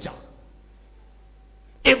uneneri uja.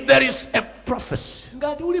 If there is a prophecy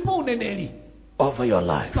Ngati ulipo uneneri over your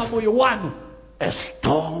life, pa moyo wanu, a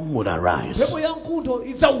storm will arise. mphepo ya mkuntho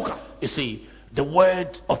idzauka. You see, the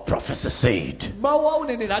word of prophecy said, Mawu a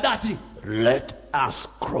uneneri adati, let us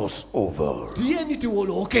cross over. tiyeni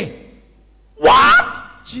tiwoloke. What?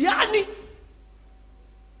 Chiyani?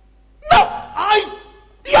 No,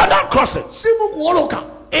 you are not crossing. Simukuwoloka.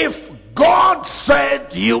 If God said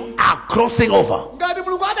you are crossing over, Ngati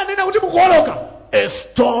Mulungu adanena kuti mukuwoloka, a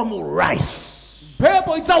storm will rise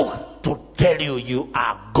mphepo idzauka to tell you you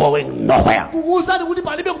are going nowhere. kukuwuzani kuti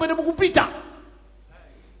palibe kumene mukupita.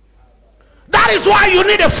 That is why you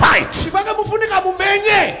need a fight Chifukwa mufunika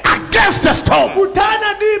mumenye against the storm.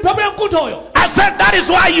 kuthana ndi mphepo ya mkunthoyo. I said that is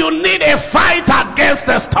why you need a fight against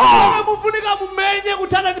the storm. Mufunika mumenye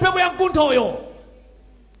kuthana ndi mphepo ya mkunthoyo.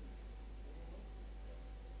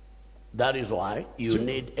 That is why you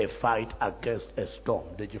need a fight against a storm.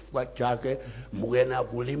 Did you fight chake mwena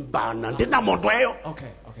kulimbana ndina mondweyo?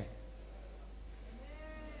 Okay.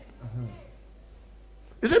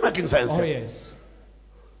 Is it making sense? Oh yes.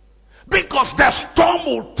 Because the storm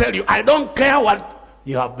will tell you, I don't care what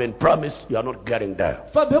you have been promised, you are not getting there.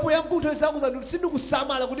 Fa mphepo ya mkuntho isakuza ndi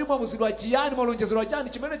sindikusamala kuti mwamuzidwa chiyani mwalonjezedwa chani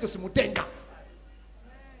chimenecho simutenga.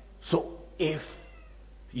 So if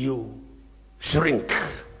you shrink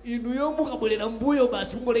Inuyo mukabwerera mbuyo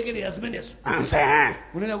basi mungolekerera zimenezo. and say,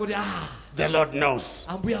 Munena kuti the Lord knows,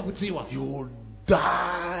 ambuye akudziwa. you will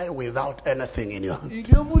die without anything in your hand.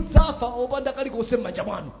 Inuyo mudzafa opanda kalikonse m'manja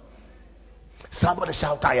mwanu. Somebody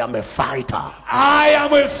shout, I am a fighter. I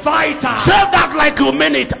am a fighter. Say that like you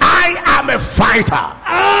mean it. I am a fighter.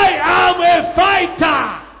 I am a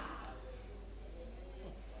fighter.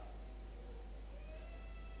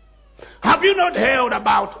 Have you not heard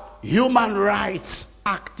about human rights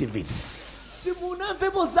activists?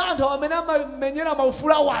 Simunamvepo za anthu amene amamenyera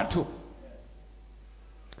maufulu a wanthu.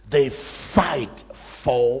 They fight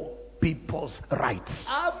for people's rights.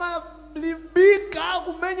 Amalimbika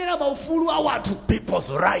kumenyera maufulu a wanthu. People's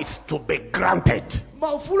rights to be granted.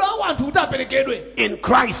 Maufulu a wanthu kuti aperekedwe. In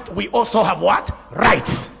Christ, we also have what?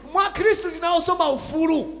 Rights. Mwa Khristu tinawonso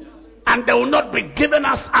maufulu. And they will not be given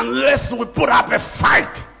us unless we put up a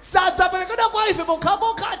fight. Sadzaperekedwa kwa ife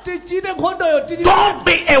mokhamoka tichite nkhondoyo tili. Don't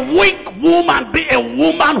be a weak woman, be a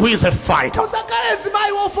woman who is a fighter. Musakhale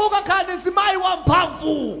zimayi wofoka khale zimayi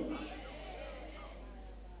wamphamvu.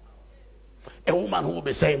 A woman who will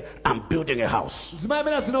be saying, I'm building a house. Zimayi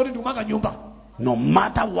amene azina kuti ndikumanga nyumba. No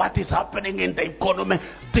matter what is happening in the economy,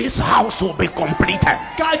 this house will be completed.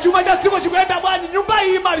 Kachuma cha dziko chikuyenda bwanji nyumba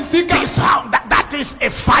iyi imalizika. This house, that is a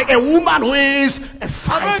fight. A woman who is a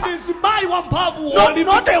fighter. Amene zimayi wamphamvu.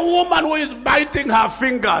 Not a woman who is biting her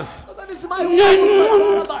fingers.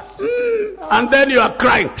 And then you are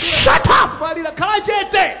crying, shut up. Tell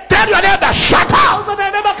your neighbor, shut up.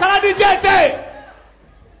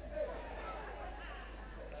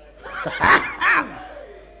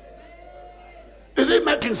 Is it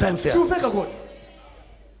making sense here?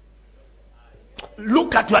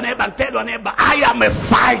 Look at your neighbor and tell your neighbor, I am a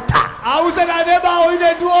fighter.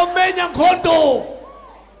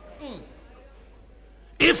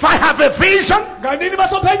 If I have a vision,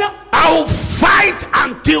 I will fight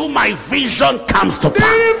until my vision comes to pass.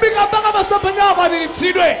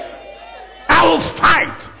 I will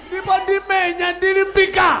fight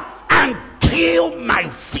until my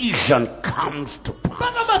vision comes to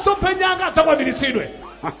pass.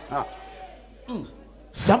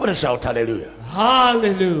 Somebody shout hallelujah.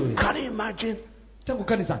 Hallelujah. Can you imagine?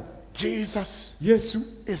 Jesus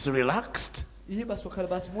is relaxed.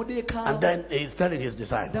 And then he's telling his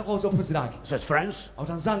disciples, he says, friends,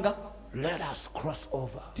 let us cross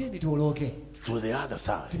over to the other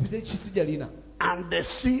side. And the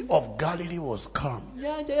Sea of Galilee was calm.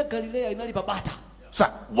 So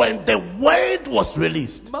when the word was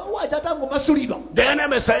released, the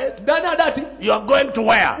enemy said, you are going to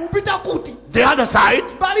where? The other side?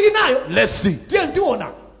 Let's see.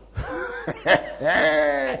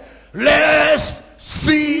 Let's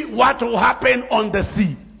see what will happen on the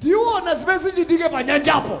sea.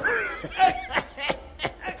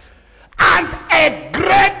 And a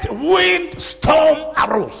great windstorm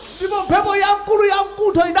arose.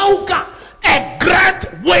 A great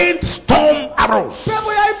windstorm arose.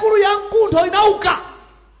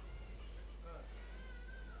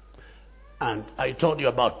 And I told you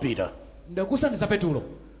about Peter. ndakusaniza Petulo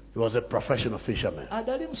He was a professional fisherman.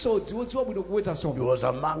 adali msodzi wodziwa bwino kuweza He nsomba was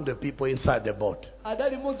among the people inside the boat.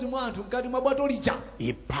 adali mmodzi mwa anthu mkati mwa bwato lija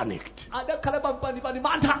He panicked. adakhala pampani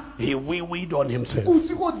mantha He wee-weed on himself.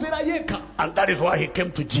 kuzikodzera yekha And that is why he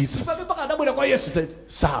came to Jesus. pamene mpaka adabwera kwa Yesu He said,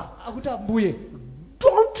 Sir, akuti ambuye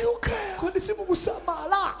don't you care kodi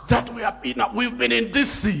simukusamala that we've been in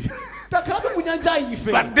this sea, takhalabe kunyanja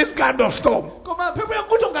ife but this kind of storm, koma mphepo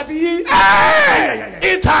yakuto ngati iyi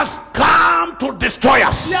it has come to destroy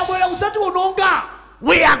us. yabwera kusatiwononga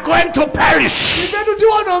We are going to perish. ipetu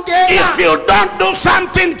tiwonongeka If you don't do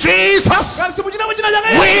something, Jesus, ngati simuchitapo china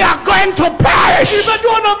chake we are going to perish. ife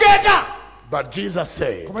tiwonongeka But Jesus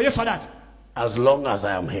said, koma Yesu adati as long as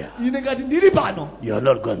I am here, ine ngati ndili pano you're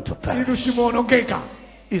not going to inu perish. simuwonongeka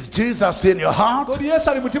Is Jesus in your heart? kodi Yesu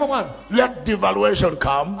ali mtima mwanu Let devaluation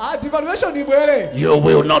come. devaluation ibwere You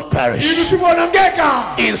will not inu perish.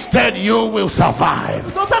 simuwonongeka Instead, you will survive.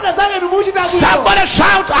 zotsata zake nimuchita bwino Somebody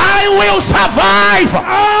shout, I will survive.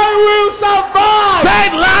 I will survive Say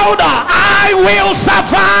it louder. I will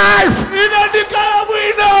survive. ine ndikhala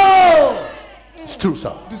bwino It's true,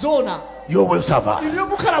 sir. ndizoona You will survive. ine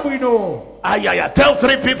mukhala bwino Tell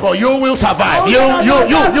 3 people, you will survive. You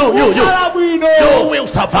mukhala bwino will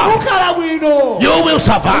survive. mukhala bwino You will mukhala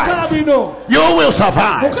survive. bwino You will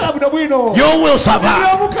survive. mukhala bwino bwino You will survive.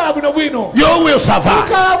 ine mukhala bwino bwino You will survive.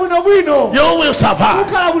 mukhala bwino bwino You will survive.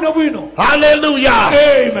 mukhala bwino bwino Hallelujah.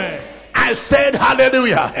 amen I said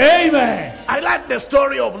hallelujah. amen I like the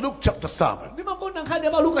story of Luke chapter 7, ndimakonda nkhani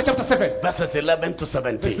ya Luka chapter 7 verses 11 to verse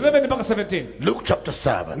 17. 11 mpaka 17 Luke chapter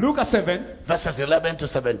 7, Luka 7 verses 11 to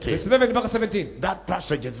verse 17. 11 mpaka 17 That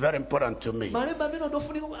passage is very important to me malemba amene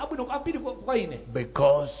ndofunika abwino kwambiri kwa ine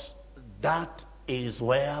because that is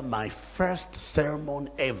where my first sermon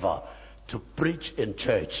ever to preach in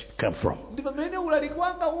church came from. ndi pamene ulaliki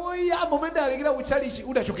wanga woyamba umene ndalalikira utchalichi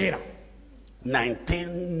udachokera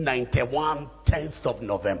 1991, 10th of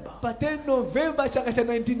November. pa 10 November chaka cha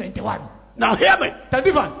 1991 Now hear me.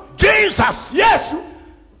 tandimvani Jesus Yesu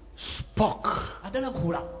spoke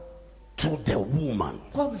adalankhula to the woman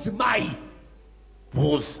kwa mzimayi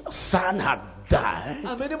whose son had died,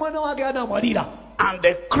 amene mwana wake anamwalira and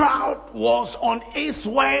the crowd was on its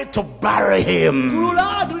way to bury him. gulu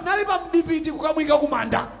la anthu linali pa mdipiti kukamwika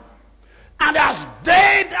kumanda And as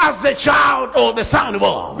dead as the child or the son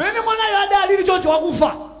was, mene mwanayo adalili choncho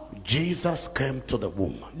wakufa Jesus came to the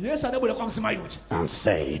woman Yesu adabwera kwa mzimayi uja and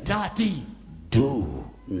said, nati do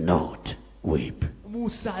not weep.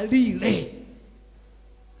 musalire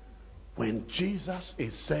When Jesus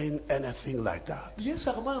is saying anything like that, Yesu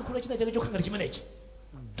akamalankhula china chake chokhangati chimenechi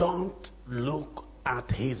don't look at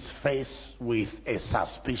his face with a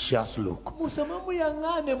suspicious look.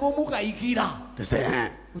 musamamuyang'ane momukayikira They say,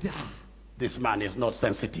 kuti this man is not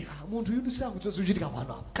sensitive. munthu yudu sakuchitika pano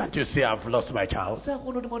apa Can't you see I've lost my child?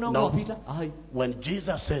 sakuona kuti mwana No. wangu wapita ayi When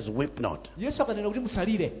Jesus says weep not, Yesu akanena kuti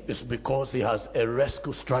musalire it's because he has a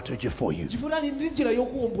rescue strategy for you. chifukwa ali ndi njira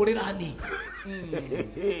yokuwombolerani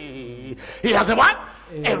He has a what?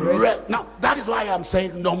 A rest. Now, that is why I'm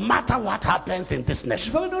saying no matter what happens in this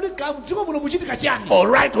nation, chifukwa kuti dziko muno muchitika chiyani or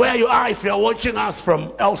right where you are if you're watching us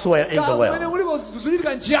from elsewhere in the kamene world, kuliko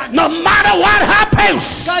zikuchitika nchiyani no matter what happens,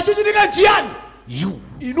 kachichitika nchiyani you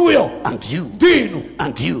inuyo and you ndinu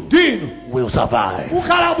and you ndinu will survive.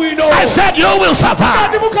 mukhala bwino I said you will ati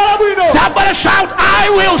survive. mukhala bwino Somebody shout, I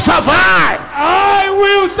will survive. I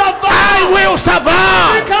will survive I will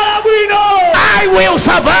survive. mukhala bwino I will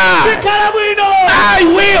survive. mukhala bwino I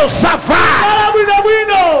will survive. mukhala bwino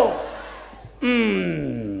bwino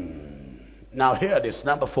Now hear this,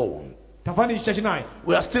 number 4. tafani chachinayi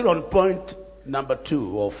We are still on point number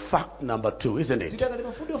 2, or fact number 2, isn't it? tikakati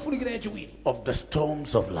mafundo ofunikira yachiwiri Of the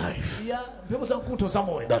storms of life. ya mphepo za mkuntho za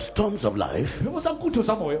moyo The storms of life mphepo za mkuntho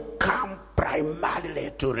za moyo come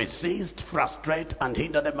primarily to resist, frustrate, and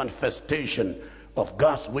hinder the manifestation of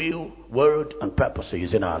God's will, word, and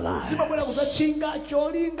purposes in our lives. zimabwera kuzatchinga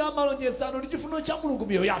cholinga malonjezano ndi chifuniro cha mulungu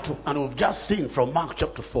miyoyo yathu And we've just seen from Mark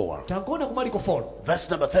chapter 4, tangoona ku Marko 4 verse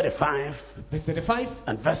number 35 verse 35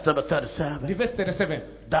 and verse number ndi 37, verse 37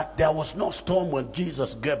 that there was no storm when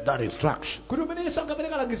Jesus gave that instruction. kuti umene Yesu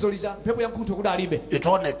ankapereka langizo lija mphepo ya mkuntho kuti alibe It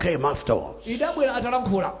only came afterwards. idabwera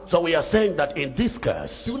atalankhula So we are saying that in this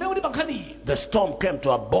case, tikunena kuti pa nkhani iyi the storm came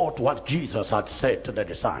to abort what Jesus had said to the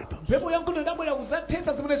disciples. mphepo ya mkuntho idabwera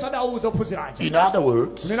uzathetsa zimene sadauza ophunzira aja. In other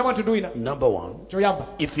words, Kunena mwatundu wina. number one, Choyamba.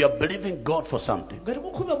 if you're believing God for something, Ngati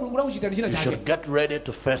mukhulupirira Mulungu la kuchita china you chake. should get ready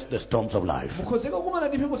to face the storms of life. Mukhozeka kukumana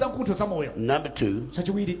ndi mphepo za mkuntho za moyo. Number two,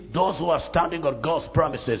 Chachiwiri. those who are standing on God's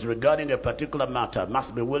promises regarding a particular matter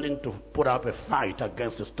must be willing to put up a fight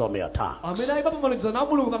against the stormy attack. Amene ayima pamalonjezano a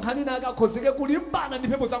Mulungu pankhani nake akhozeke kulimbana ndi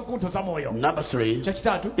mphepo za mkuntho za moyo. Number three,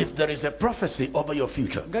 Chachitatu. if there is a prophecy over your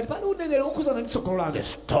future, Ngati pali uneneri okhuzana ndi tsogolo lake. the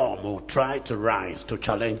storm will try to rise to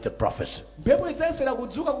challenge the prophecy. Mphepo idzayesera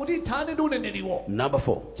kudzuka kuti ithane ndi uneneriwo. Number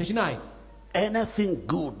four, Chachinayi. anything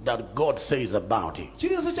good that God says about you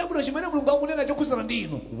Chilichonse chabwino chimene Mulungu akunena chokhuzana ndi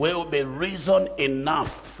inu. will be reason enough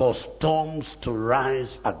for storms to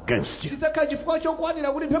rise against you. Chidzakhala chifukwa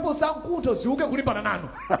chokwanira kuti mphepo za mkuntho ziuke kulimbana nanu.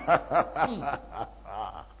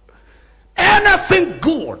 Anything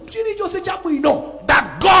good Chilichonse chabwino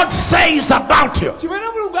that God says about you chimene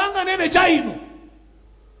Mulungu anganene cha inu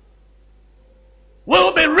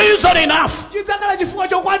will be reason enough chidzakhala chifukwa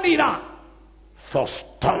chokwanira for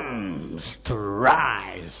storms to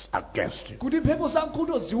rise against you. kuti mphepo za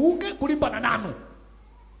mkuntho ziuke kulimbana nanu.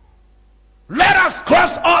 Let us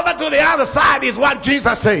cross over to the other side is what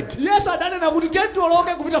Jesus said. Yesu adanena kuti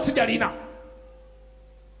tiwoloke kupita tsidya lina.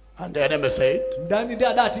 And the enemy said, Mdani ndi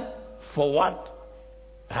adati for what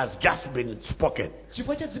has just been spoken,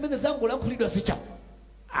 chifukwa cha zimene zangolankhulidwa zicha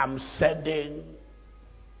I'm sending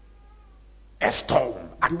a storm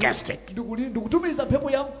against it. ndikutumiza mphepo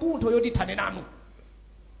ya mkuntho yoti ithane nanu.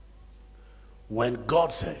 When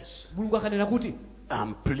God says, Mulungu akanena kuti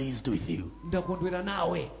I'm pleased with you, ndakondwera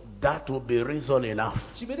nawe, that will be reason enough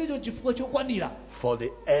chimenecho chifukwa chokwanira for the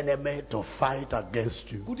enemy to fight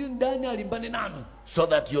against you, kuti mdani alimbane nanu, so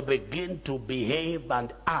that you begin to behave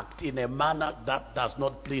and act in a manner that does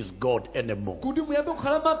not please God anymore. kuti muyambe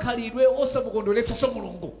kukhala makhalidwe osamukondweretsanso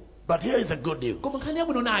Mulungu. But here is a good news. Koma nkhani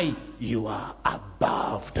yabwino nayi, You are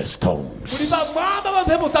above the storms. muli pamwamba pa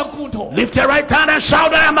mphepo za mkuntho. Lift your right hand and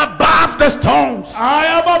shout, I am above the storms. I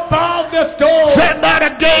am above the storm. Say that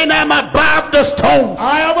again, I am above the storms.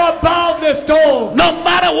 I am above the storm. No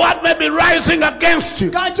matter what may be rising against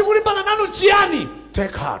you, Kachi kulimbana nanu chiyani?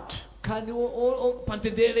 take heart. Kani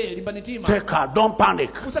pantendere limbani tima. Take heart. Don't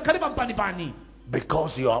panic, Musakhale pampanipani.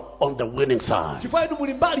 because you are on the winning side. Chifukwa inu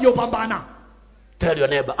muli mbali yopambana. Tell your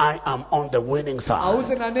neighbor, I am on the winning side.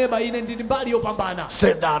 Auze na neba ine ndili mbali yopambana.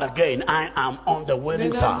 Say that again, I am on the winning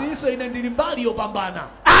Nena side. ndiso ine ndili mbali yopambana.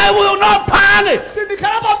 I will not panic,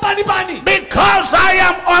 Sindikhala pampanipani. because I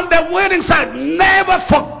am on the winning side. Never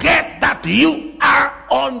forget that you are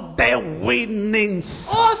on the winning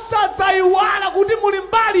side. Osadzayiwala kuti muli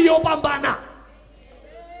mbali yopambana.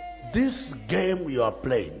 This game you are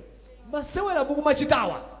playing Masewera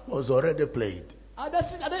mukumachitawa. was already played,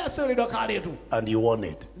 Adayaseweredwa kaletu. and you won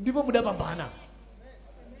it. Ndipo mudapambana.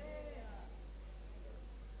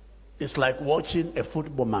 It's like watching a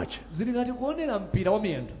football match Zili ngati kuonera mpira wa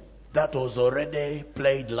miyendo. that was already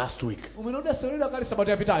played last week, Umene udaseweredwa kale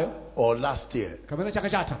sabato yapitayo. or last year, Kapena chaka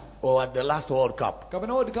chatha. or at the last World Cup,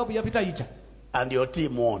 Kapena World Cup yapita ija. and your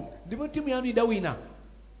team won. Ndipo timu yanu idawina.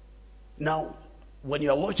 Now, when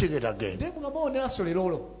you are watching it again, Ndipo ngamaoneranso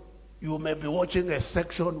lerolo. you may be watching a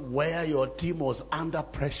section where your team was under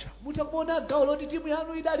pressure. Mutakuona gawo loti timu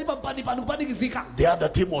yanu idali pampanipani kupanikizika. The other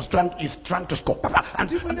team is trying to score.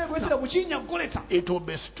 Timu ine kuyesera And kuchinya kugoletsa. it will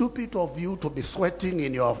be stupid of you to be sweating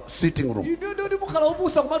in your sitting room, Ine ndi mukhala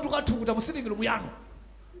opusa kumatuka thukuta mu sitting room yanu.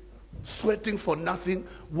 sweating for nothing,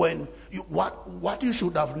 when what you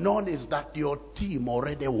should have known is that your team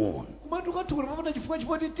already won. Kumatuka thukuta pamene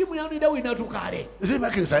chifukwa timu yanu idawina tukale. Is it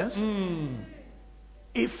making sense?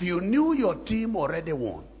 If you knew your team already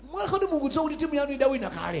won, Mwakodi mukudziwa kuti timu yanu idawina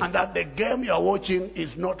kale. and that the game you are watching is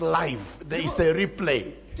not live, there is a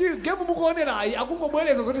replay, Game mukuonerayi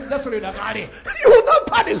akungobwereza zoti zidaseweredwa kale. you will not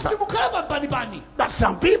panic, sir. Simukhala pampanipani. That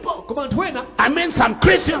some people, Koma anthu ena, I mean some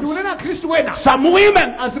Christians, ndikunena Khristu wena, some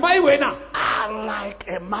women, azimayi wena, are like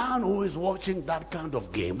a man who is watching that kind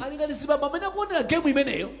of game, ali ngati sibaba amene akuonera game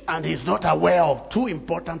imeneyo, and he's not aware of two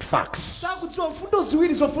important facts. sakudziwa mfundo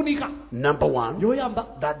ziwiri zofunika. Number one, Yoyamba,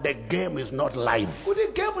 that the game is not live. kuti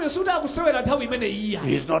game yesu akusewera nthawi imeneyi iya.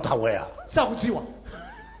 He's not aware. Sakudziwa.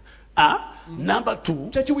 Number two,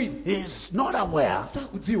 Chachiwiri, he's not aware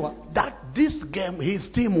sakudziwa that this game his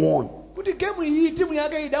team won. kuti game iyi timu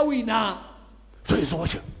yake idawina. So he's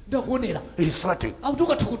watching. Ndakuonera. He's sweating.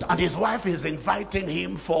 Akutuka thukuta. And his wife is inviting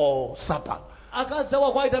him for supper.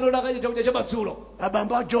 Akadzawa kwa itano lakaja chakudya cha madzulo.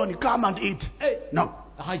 Abamba John, come and eat. Hey. No,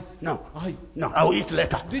 Hayi. no, Hayi. no, I'll eat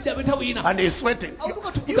later. Ndidya nthawi ina. And he's sweating.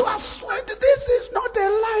 You are sweating. This is not a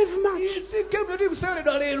live match. Si game yoti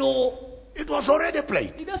kuseweredwa lero. It was already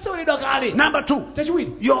played. Idaseweredwa kale. Number two,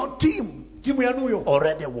 Chachiwiri, your team timu yanuyo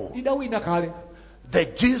already won. idawina kale. The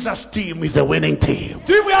Jesus team is a winning team.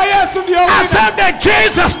 Timu ya Yesu ndio I wina. said the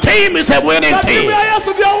Jesus team is a winning Na timu team. ya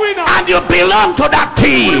Yesu ndio wina. And you belong to that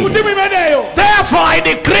team. Timu imeneyo. Therefore I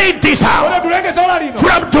decree this Ona hour. tulenge saula lino.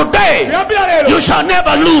 From today, Yambia lelo. you shall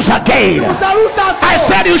never lose again. Usalusa so. I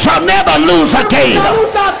said you shall never lose again.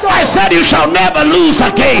 Usalusa so. I said you shall never lose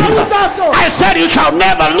again. Usalusa so. I said you shall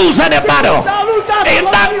never lose any battle. Usalusa so. In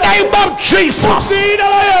the name of Jesus. Jina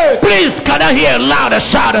la Yesu. Please, can I hear a louder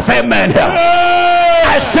shout of amen here?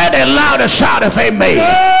 I said a louder shout of amen.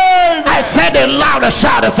 Amen. I said a louder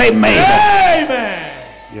shout of amen.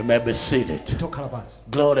 Amen. You may be seated.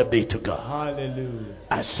 Glory be to God. Hallelujah.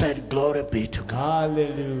 I said glory be to God.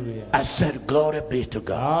 Hallelujah. I said glory be to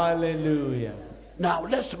God. Hallelujah. Now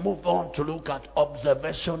let's move on to look at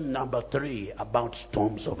observation number 3 about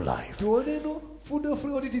storms of life.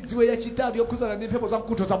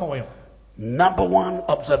 Number 1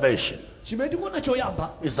 observation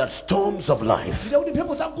is that storms of life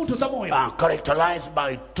are characterized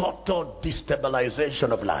by total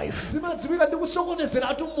destabilization of life.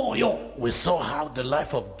 We saw how the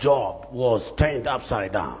life of Job was turned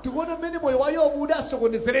upside down,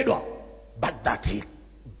 but that he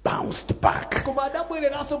bounced back.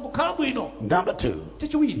 Number 2,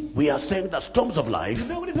 we are saying that storms of life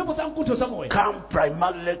come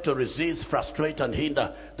primarily to resist, frustrate, and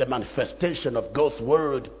hinder the manifestation of God's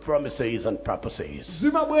word, promises, and purposes.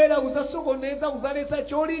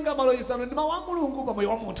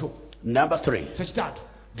 Number 3,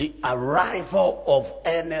 the arrival of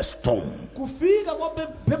any storm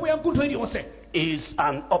is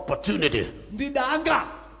an opportunity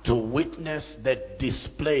to witness the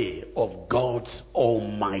display of God's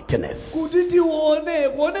almightiness.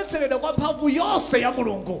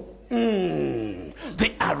 The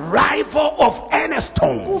arrival of any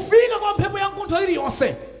storm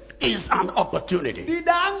is an opportunity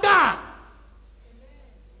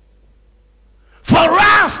for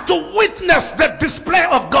us to witness the display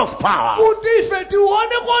of God's power.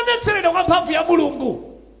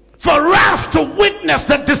 For us to witness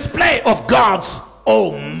the display of God's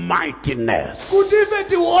almightiness.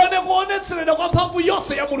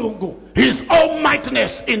 His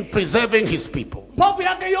almightiness in preserving his people.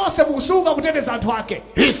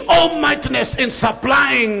 His almightiness in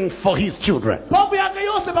supplying for his children.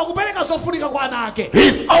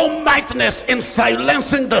 His almightiness in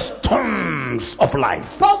silencing the storms of life.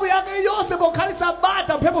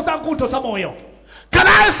 Can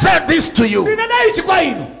I say this to you?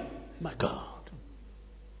 My God.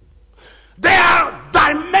 There are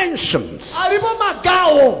dimensions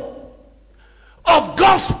of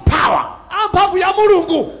God's power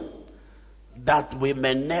that we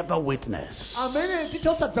may never witness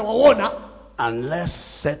unless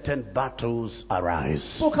certain battles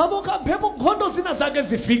arise.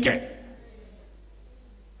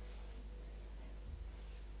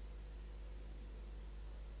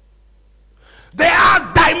 There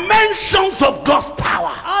are dimensions of God's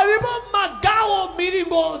power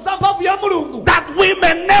that we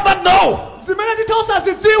may never know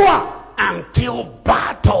until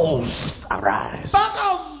battles arise.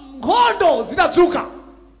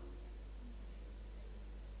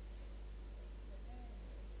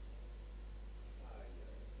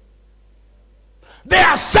 There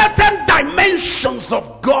are certain dimensions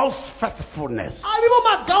of God's faithfulness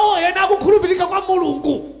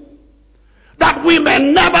that we may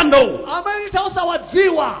never know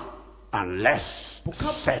unless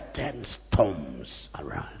certain storms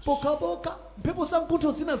arise.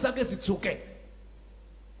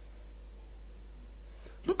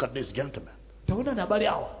 Look at this gentleman.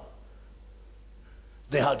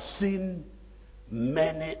 They had seen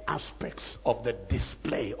many aspects of the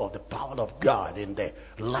display of the power of God in the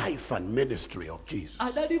life and ministry of Jesus.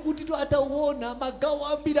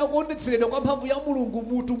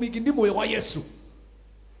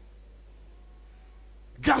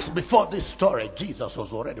 Just before this story, Jesus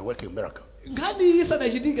was already working miracles.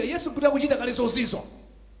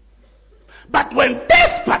 But when this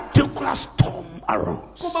particular storm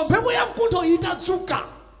arose,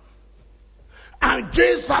 and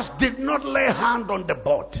Jesus did not lay hand on the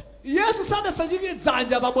boat, Jesus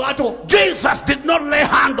did not lay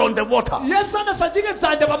hand on the water,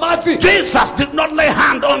 Jesus did not lay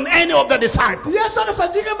hand on any of the disciples.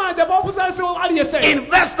 In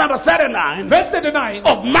verse number 39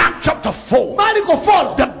 of Mark chapter 4,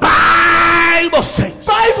 the Bible says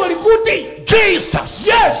Jesus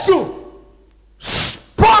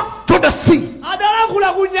spoke to the sea,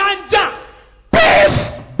 peace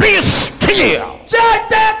be still.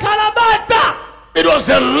 It was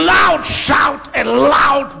a loud shout, a a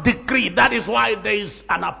loud decree. That is why there is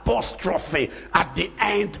an apostrophe at the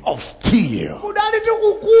end of still. kudali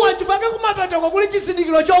tikukuwa chifake kumapeteko kuli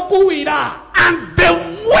chisindikiro chokuwira. And the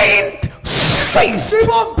wind ceased.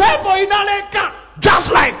 Ndipo mphepo inaleka.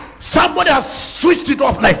 Just like somebody has switched it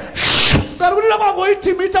off like ngati kuti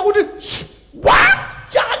lakangoyithimitsa kuti what?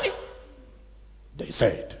 chani. They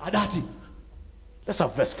said. Adati. Let's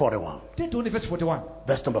have verse 41. Tione verse 41.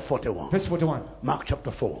 Verse number 41. Verse 41. Mark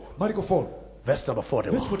chapter 4. Marko 4. Verse number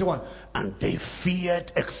 41. Verse 41. And they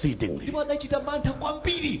feared exceedingly. Ndipo adachita mantha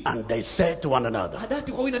kwambiri. And they said to one another,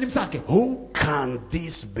 Adati kwa wina ndi msake. who can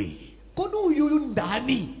this be? Kodi uyuyu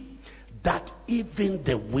ndani? That even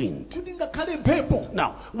the wind. Kuti ngakhale mphepo.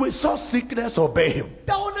 Now, we saw sickness obey him.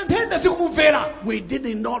 Taona nthenda zikumumvera. We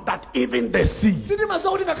didn't know that even the sea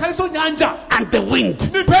Sitimadziwa kuti ngakhalenso nyanja. and the wind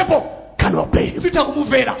Ndi mphepo. can obey him.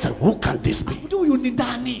 Zitakumumvera. So who can this be? Kuti uyu ndi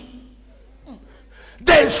ndani?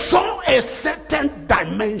 They saw a certain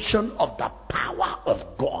dimension of the power of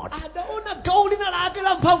God. Adaona gawo lina lake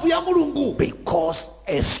la mphamvu ya Mulungu. Because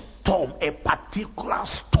a storm, a particular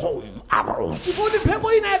storm arose. Chifukwa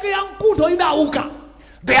mphepo ina yake ya mkuntho inauka.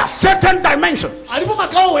 There are certain dimensions Alipo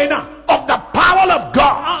magawo ena of the power of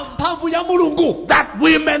God mphamvu ya Mulungu that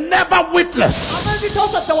we may never witness amene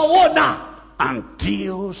tisawaona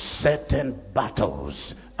until certain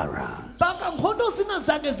battles arise. mpaka nkhondo zina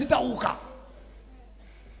zake zitauka.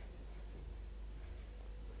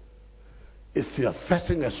 If you are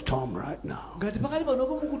facing a storm right now, Ngati pakali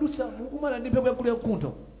panopo mukudutsa mukumana ndi mphepo yakulu ya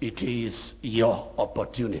mkuntho. it is your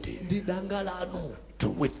opportunity Ndi danga lanu to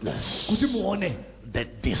witness kuti muone the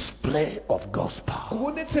display of God's power.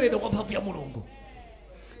 kuonetseredwa kwa mphamvu ya Mulungu.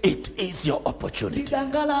 It is your Ndi opportunity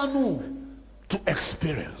danga lanu to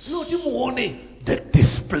experience loti muone the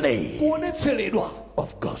display kuonetseredwa of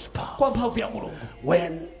God's power. kwa mphamvu ya Mulungu.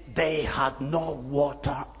 When they had no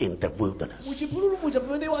water in the wilderness. Muchipululu muja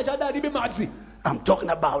pamene wacha adalibe madzi. I'm talking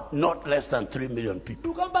about not less than 3 million people.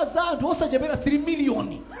 Tukamba za anthu osachepera 3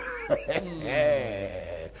 miliyoni.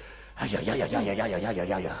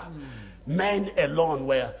 Men alone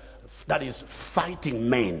were, that is fighting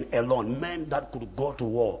men alone, men that could go to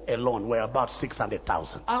war alone were about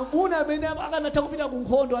 600,000. Amuna amene akanatha kupita ku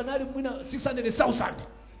nkhondo anali mwina 600,000.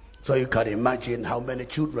 So you can imagine how many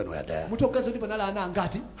children were there, Mutokaza kuti panali ana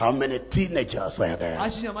angati, how many teenagers were there,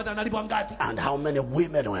 achinyamata analipo angati, and how many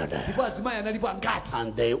women were there. ndipo azimayi analipo angati.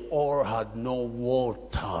 And they all had no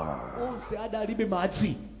water. Onse adalibe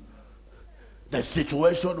madzi. The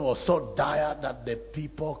situation was so dire that the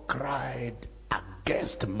people cried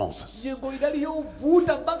against Moses. Nyengo idali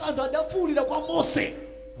yovuta mpaka anthu adafuwulira kwa Mose.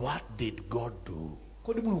 What did God do?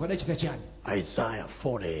 Kodi Mulungu adachita chani? Isaiah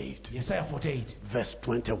 48, Yesaya 48 verse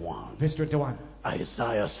 21. verse 21.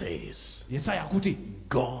 Isaiah says, Yesaya akuti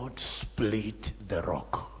God split the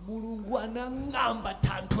rock, Mulungu anang'amba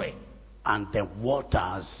thanthwe and the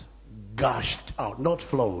waters gushed out, not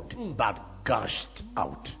flowed, but gushed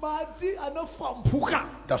out. madzi anafampuka.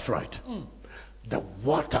 That's right. The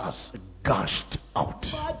waters gushed out.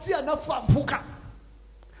 Madzi anafampuka.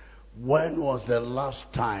 When was the last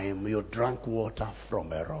time you drank water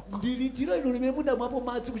from a rock? Ndilitiro ino limene mudamwapo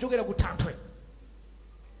madzi kuchokera ku thanthwe.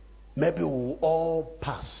 Maybe we'll all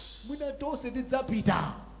pass Mwina tonse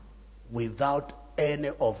tidzapita without any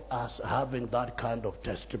of us having that kind of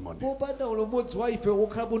testimony. popanda ulomodzi wa ife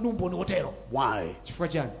wokhalapo ndi umboni otero. Why? Chifukwa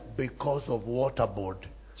chani? Because of waterboard.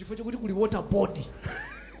 Chifukwa chokuti kuli water board.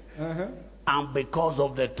 And because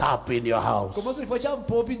of the tap in your house. Komanso chifukwa cha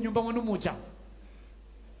mpopi nyumba mwanu mucha.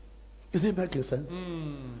 Is it making sense?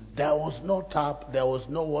 There was no tap, there was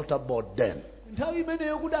no waterboard then. Nthawi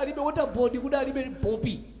imeneyo kudalibe water board, kudalibe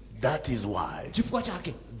mpopi. That is why Chifukwa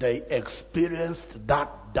chake they experienced that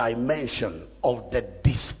dimension of the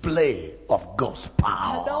display of God's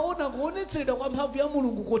power. adaona kuonetseredwa kwa mphamvu ya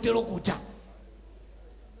Mulungu kotero kucha.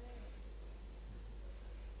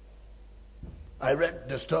 I read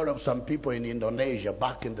the story of some people in Indonesia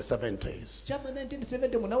back in the 70s. Chama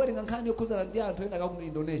 1970 munawerenga nkhani yokhuzana ndi anthu ena ku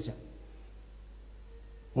Indonesia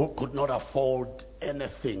Who could not afford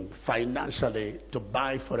anything financially to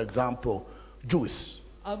buy, for example, juice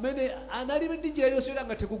amene analibe ndi njira yonse yoti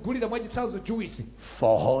angathe kugulira mwachitsanzo juice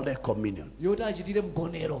for Holy Communion. yoti achitire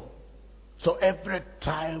mgonero. So every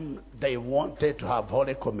time they wanted to have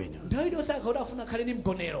Holy Communion, Nthawi iliyonse ankhaoti afuna akhale ndi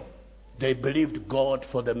mgonero, they believed God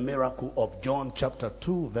for the miracle of John chapter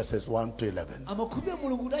 2 verses 1 to 11. amakhulupirira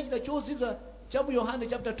Mulungu kuti achita chozizwa cha mu Yohane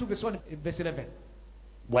chapter 2 verse 1 verse 11,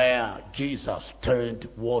 Where Jesus turned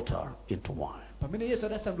water into wine. pamene Yesu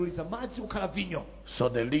adasandulitsa madzi kukhala vinyo. So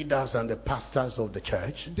the leaders and the pastors of the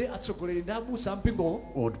church Ndi atsogoleri ndi abusa ampingowo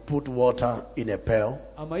would put water in a pail,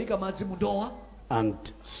 amayika madzi mu ndowa, and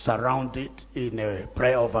surround it in a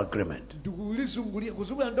prayer of agreement.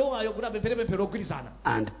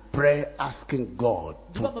 And pray asking God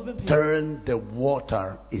to turn the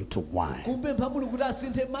water into wine.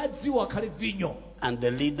 And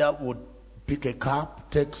the leader would pick a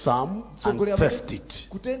cup, take some, and test it.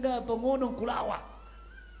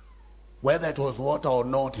 Whether it was water or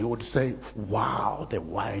not, he would say, wow, the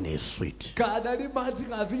wine is sweet. And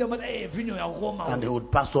he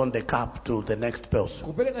would pass on the cup to the next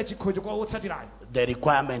person. The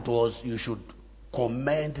requirement was you should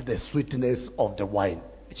commend the sweetness of the wine.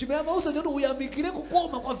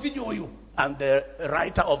 And the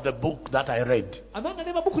writer of the book that I read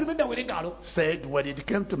said, when it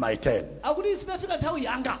came to my turn,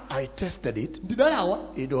 I tested it.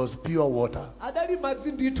 It was pure water.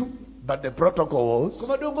 But the protocol was,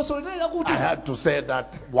 I had to say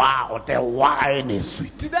that, wow, the wine is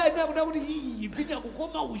sweet.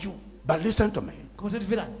 But listen to me.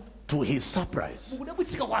 To his surprise,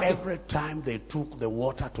 every time they took the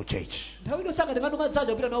water to church,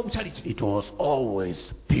 it was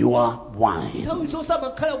always pure wine.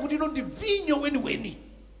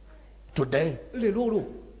 Today,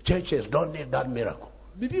 churches don't need that miracle.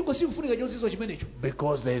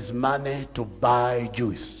 Because there is money to buy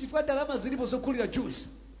juice.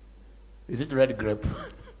 Is it red grape?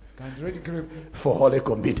 For Holy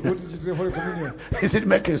Communion. Is it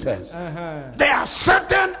making sense? There are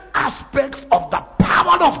certain aspects of the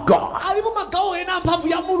power of God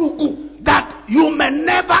that you may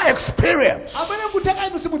never experience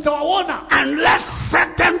unless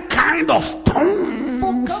certain kind of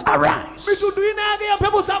tongues arise.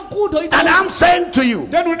 And I'm saying to you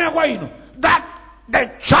that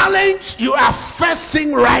the challenge you are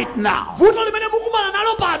facing right now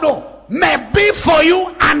may be for you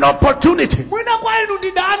an opportunity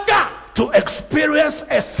to experience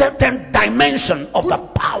a certain dimension of the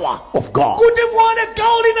power of God.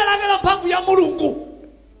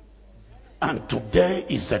 And today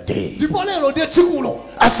is the day.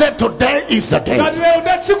 I said today is the day.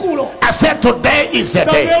 I said today is the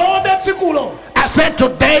day. I said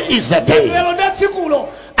today is the day.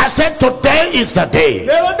 I said today is the day.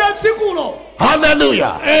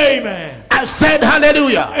 Hallelujah. Amen. I said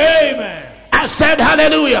hallelujah. Amen. I said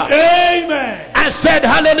hallelujah. Amen. I said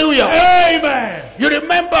hallelujah. Amen. You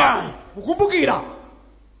remember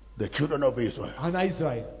the children of Israel.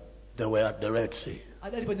 They were at the Red Sea.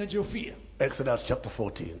 Exodus chapter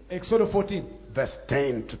 14. Verse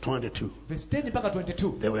 10 to 22.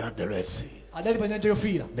 They were at the Red Sea.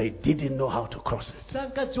 They didn't know how to cross it.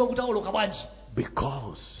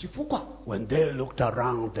 Because when they looked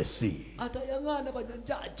around the sea,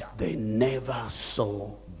 they never saw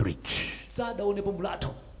breach.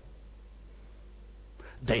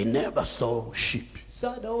 They never saw ship.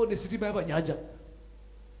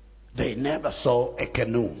 They never saw a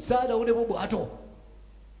canoe.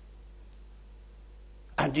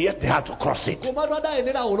 And yet they had to cross it.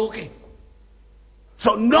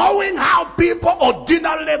 So knowing how people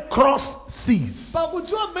ordinarily cross seas,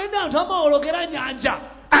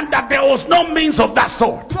 and that there was no means of that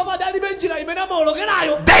sort, they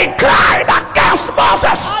cried against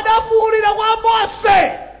Moses.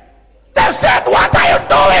 They said, what are you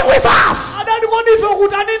doing with us?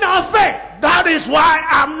 That is why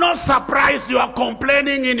I'm not surprised you are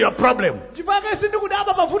complaining in your problem.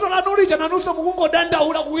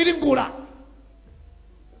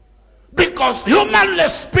 Because humanly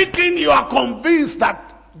speaking, you are convinced that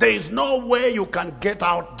there is no way you can get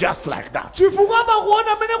out just like that.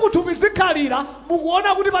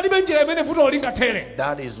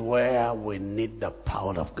 That is where we need the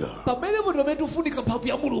power of God.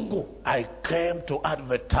 I came to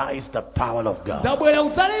advertise the power of God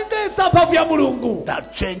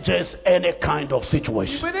that changes any kind of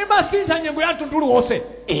situation,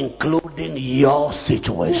 including your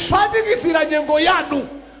situation.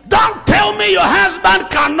 Don't tell me your husband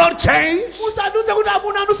cannot change.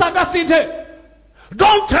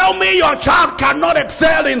 Don't tell me your child cannot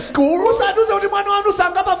excel in school.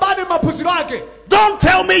 Don't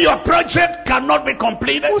tell me your project cannot be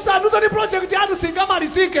completed.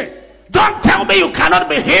 Don't tell me you cannot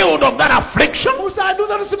be healed of that affliction.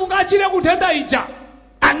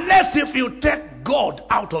 Unless if you take God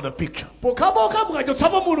out of the picture.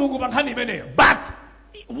 But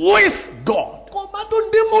with God,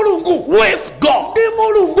 with God,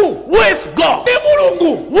 with God,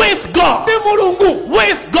 with God,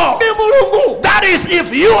 with God. That is, if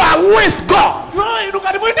you are with God,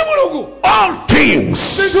 all things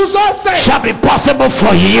shall be possible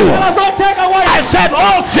for you. I said,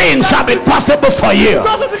 all things shall be possible for you.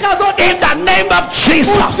 In the name of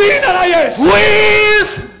Jesus. With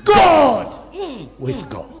God. With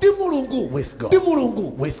God. With God.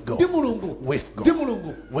 With God. With God.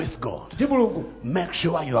 With God. Make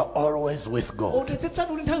sure you are always with God.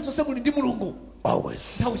 Always.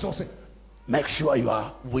 Make sure you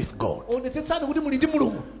are with God.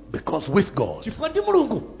 Because with God,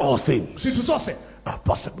 all things are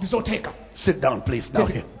possible. Sit down, please. Now,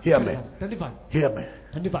 hear me. Hear me.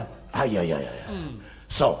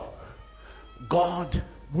 So, God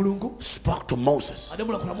spoke to Moses.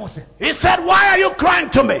 He said, why are you crying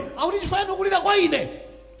to me?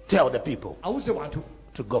 Tell the people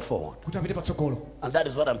to go forward. And that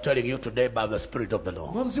is what I'm telling you today by the Spirit of the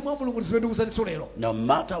Lord. No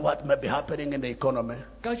matter what may be happening in the economy,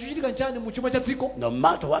 no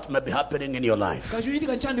matter what may be happening in your life,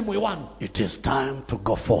 it is time to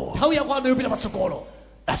go forward.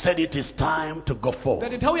 I said it is time to go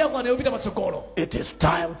forward. It is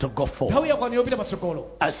time to go forward.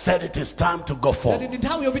 I said it is time to go forward.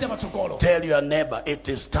 Tell your neighbor it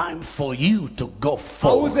is time for you to go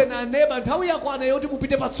forward.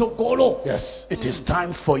 Yes, it is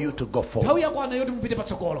time for you to go forward.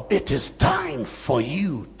 It is time for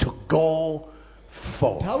you to go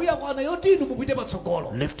forward.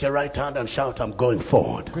 Lift your right hand and shout, I'm going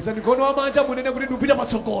forward.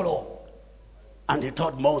 And he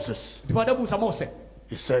told Moses,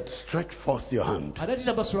 he said, stretch forth your hand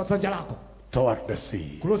toward the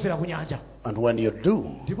sea. And when you do,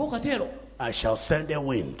 I shall send a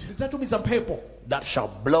wind that shall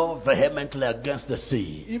blow vehemently against the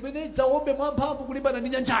sea.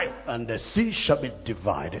 And the sea shall be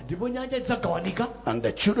divided. And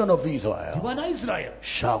the children of Israel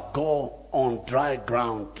shall go on dry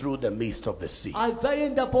ground through the midst of the sea.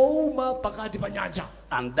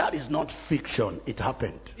 And that is not fiction, it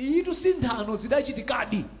happened.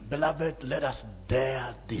 Beloved, let us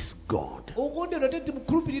dare this God. Is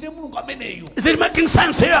it making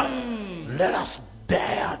sense here? Let us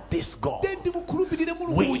dare this God.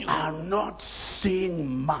 We are not seeing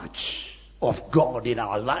much of God in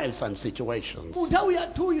our lives and situations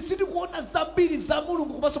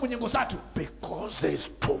because there is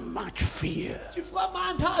too much fear,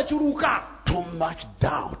 too much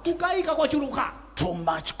doubt, too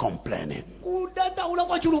much complaining.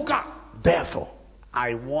 Therefore,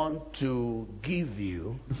 I want to give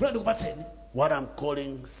you what I'm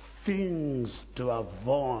calling things to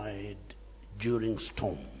avoid during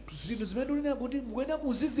storms.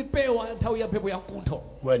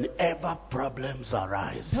 Whenever problems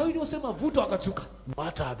arise,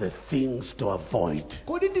 what are the things to avoid?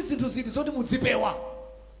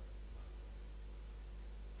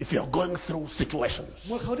 If you're going through situations,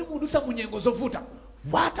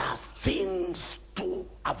 what are things to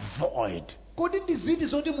avoid?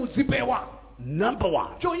 Number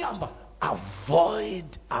one,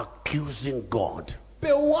 avoid accusing God.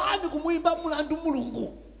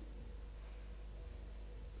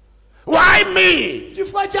 Why me?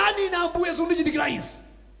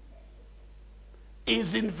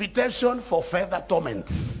 Is invitation for further torment.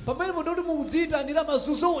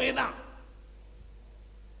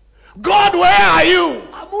 God, where are you?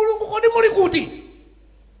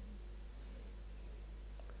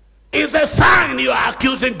 Is a sign you are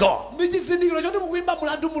accusing God.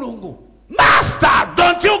 Master,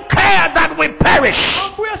 don't you care that we perish?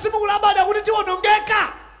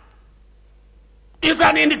 It's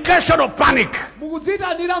an indication of panic.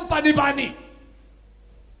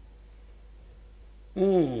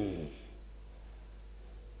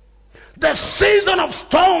 The season of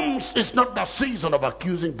storms is not the season of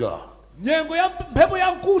accusing God.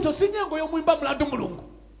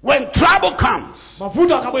 When trouble comes,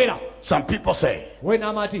 some people say,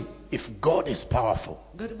 if God is powerful,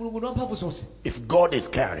 if God is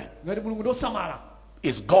caring,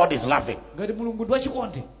 if God is loving,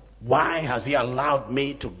 why has he allowed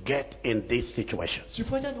me to get in this situation? I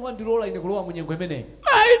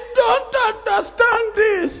don't understand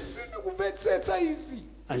this.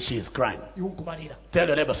 And she is crying. Tell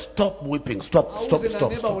your neighbor, stop weeping. Stop.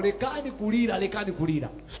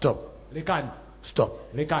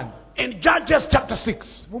 In Judges chapter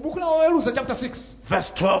 6,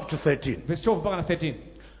 verse 12 to 13.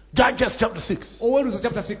 Judges chapter 6,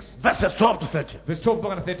 verses 12 to 13.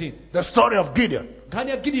 The story of Gideon.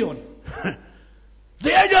 The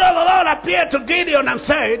angel of the Lord appeared to Gideon and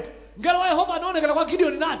said, the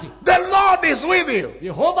Lord is with you,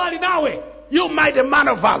 you mighty man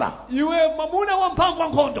of valor.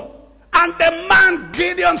 And the man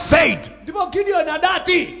Gideon said,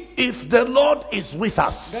 if the Lord is with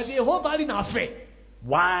us,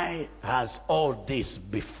 Why has all this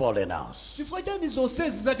befallen us? chifukwa chani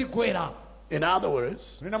zonsezi zinatigwera? In other words,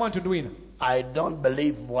 kunena mwa mtundu wina, I don't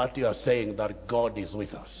believe what you are saying that God is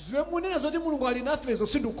with us. zimene munena zoti mulungu ali nafezo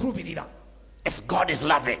sindikukhulupirira. If God is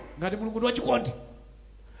loving, ngati mulungu ndi wachikondi,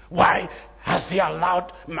 why has He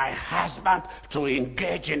allowed my husband to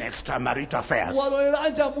engage in extramarital affairs? walolera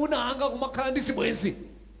anja amuna anga kumakhala ndi zibwenzi.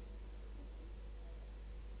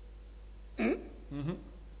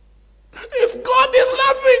 If God is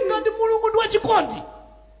loving, ngati mulungu ndi wachikondi,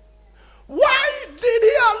 why did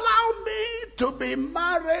He allow me to be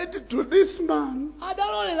married to this man?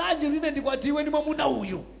 adalolera anje line ndikwatiwe ndi mwamuna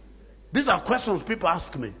uyu. These are questions people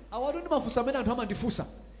ask me. awatu ndi mafunso amene anthu amandifunsa.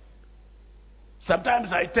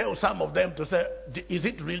 Sometimes I tell some of them to say, is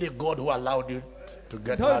it really God who allowed you to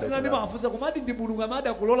get nthawi married? zina to that? ndimafunsa komati ndi mulungu amene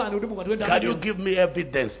adakulolani kuti mukatiwe ndi Can you amene? give me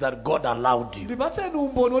evidence that God allowed you? ndipatseni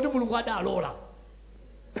umboni woti mulungu adalola.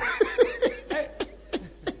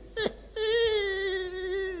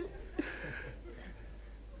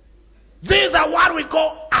 These are what we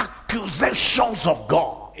call accusations of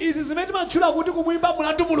God. izi zimene timatchula kuti kumuyimba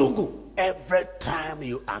mlandu mulungu. Every time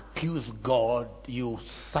you accuse God, you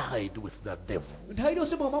side with the devil. nthawi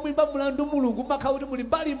iliyonse mwamuyimba mlandu mulungu mmakhala kuti muli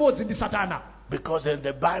mbali imodzi ndi satana. Because in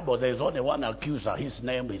the Bible, there is only one accuser. His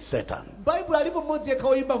name is Satan. baibulo alipo mmodzi yekha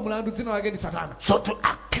woyimba mlandu, dzina lake ndi satana. So to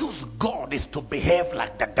accuse God is to behave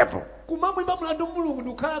like the devil. kumamuyimba mlandu mulungu ndi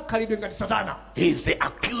kukhala khalidwe ngati satana. He is the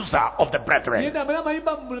accuser of the brethren. yenda amene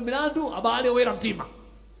amayimba mlandu abale oyera mtima.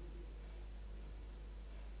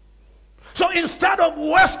 So instead of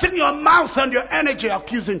wasting your mouth and your energy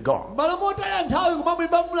accusing God, malo motaya nthawi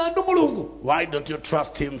kumamuyimba mlandu mulungu, why don't you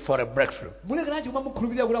trust Him for a breakthrough? mulekeranji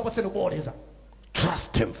kumamukhulupirira kuti apaseni kuboleza.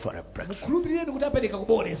 Trust Him for a breakthrough. mukhulupirireni kuti apereka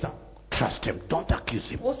kuboleza. Trust Him. Don't accuse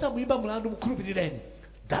Him. osamuyimba mlandu mukhulupirireni.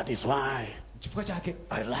 That is why chifukwa chake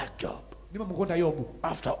I like Job. ndimamukonda yobu.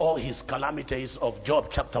 After all his calamities of Job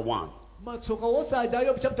chapter 1, matsoka wosaja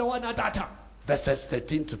yobu chapter 1 atatha, verses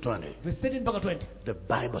 13 to 20, verse 13 mpaka 20, the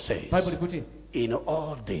Bible says, bible likuti in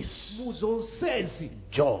all this, muzonsezi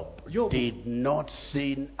Job Job did not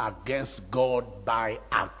sin against God by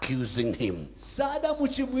accusing Him.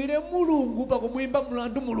 sadamuchimwire mulungu pakumuyimba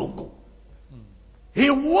mlandu mulungu. He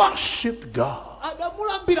worshipped God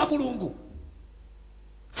adamulambira mulungu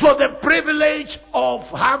for the privilege of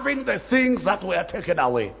having the things that were taken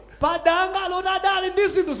away. padanga loti adali ndi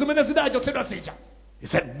zinthu zimene zidachotsedwa zija. He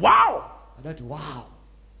said, wow, adati wow,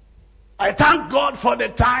 I thank God for the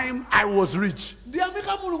time I was rich.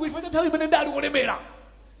 ndiyamika mulungu chifukwa cha nthawi imene ndali kulemera.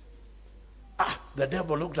 The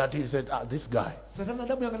devil looked at him and said, this guy. satana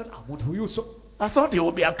adamuyang'ana ati munthu uyuso I thought he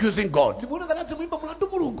would be accusing God. ndimuona ngati azimuyimba mlandu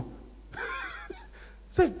mulungu.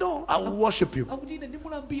 He said, no, I will worship you. akuti ine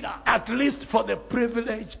ndimulambira At least for the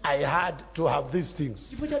privilege I had to have these things.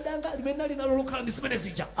 chifukwa cha danga limene ndali nalo lokhala ndi zimene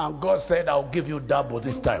zija. And God said, I'll give you double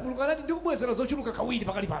this time. mulungu anati ndikubwezera zochuluka kawiri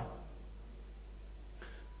pakali pano.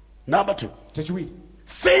 Number 2, chachiwiri,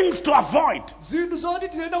 things to avoid, zinthu zoti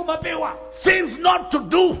tiyenda kumapewa, things not to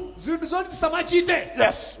do. zinthu zoti tisamachite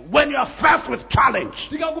Yes, when you are faced with challenge,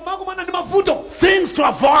 tikakumakumana ndi mavuto, things to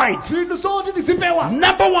avoid. zinthu zoti tizipewa.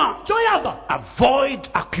 Number 1, choyamba, avoid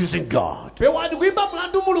accusing God. pewani kuyimba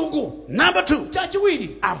mlandu mulungu. Number 2,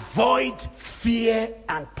 chachiwiri, avoid fear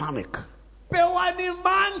and panic. pewani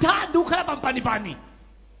mantha ndi kukhala pampanipani.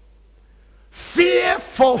 Fear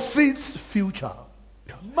forfeits future.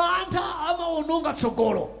 mantha amaononga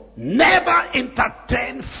tsogolo. Never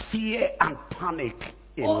entertain fear and panic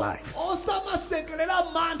in life. osamasekerera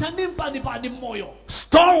mantha ndi mpanipani m'moyo.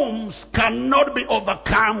 Storms cannot be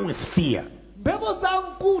overcome with fear. mphepo za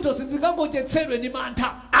mkuntho sizingangochotsedwe ndi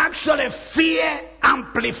mantha. Actually, fear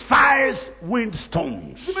amplifies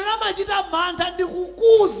windstorms. zimene amachita mantha ndi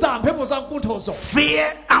kukuza mphepo za mkunthozo.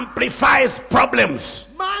 Fear amplifies problems.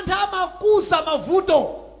 mantha amakuza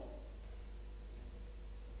mavuto.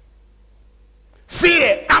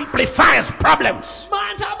 Fear amplifies problems.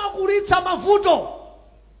 mantha amakulitsa mavuto.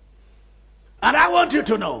 And I want you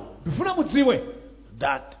to know ndifuna mudziwe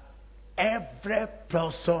that every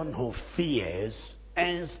person who fears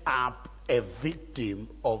ends up a victim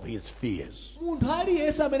of his fears. munthu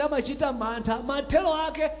aliyense amene amachita mantha mathelo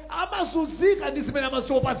ake amazunzika ndi zimene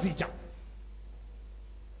amaziopa zija.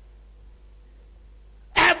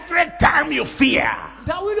 Every time you fear,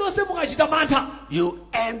 nthawi iliyonse mukachita mantha, you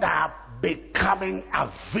end up becoming a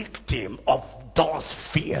victim of those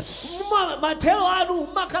fears. mathelo anu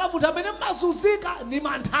mmakhala munthu amene mazunzika ndi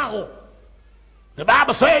manthawo. The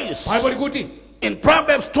Bible says baibo likuti in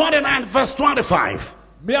Proverbs 29 verse 25,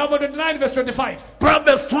 Miyambo 29 verse 25.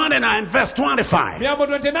 Proverbs 29 verse 25. Miyambo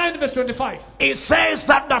 29 verse 25. It says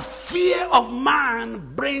that the fear of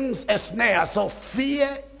man brings a snare. So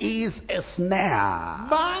fear is a snare.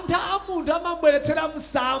 Mantha amuntu amambweretsera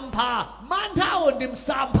msampha. Manthawo ndi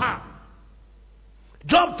msampha.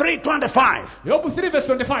 Job 3:25. Yobu 3 verse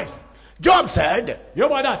 25. Job said,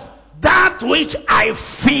 Yobu adati, that which I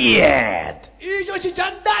feared, icho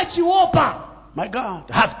chichandachiopa, my God,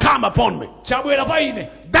 has come upon me. chabwera pa ine.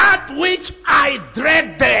 That which I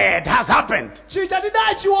dreaded has happened.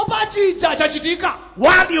 Chichandachiopa chija chachitika.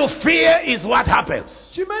 What you fear is what happens.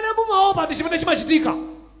 Chimene mumaopa ndi chimene chimachitika.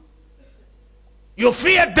 You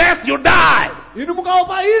fear death, you die. Inu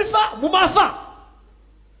mukaopa imfa, mumafa.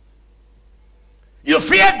 You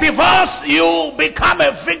fear divorce, you become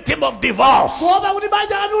a victim of divorce. Kuopa kuti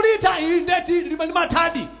banja lanu litha, indeti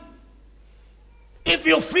limathadi. If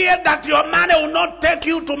you fear that your money will not take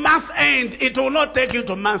you to month end, it will not take you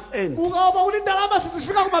to month end. Mukaopa kuti ndalama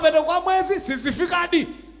sizifika kumapeto kwa mwezi, sizifikadi.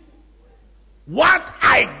 What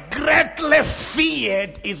I greatly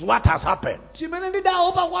feared is what has happened. Chimene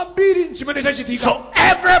ndidaopa kwambiri chimene chachitika. So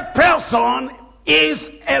every person is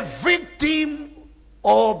a victim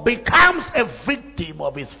or becomes a victim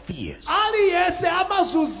of his fears. Aliyese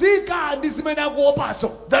amazunzika ndi zimene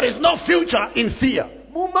akuopazo. There is no future in fear.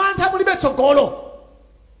 Mumantha mulibe tsogolo.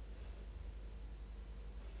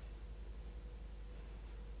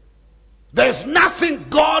 There's nothing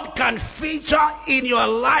God can feature in your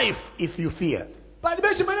life if you fear.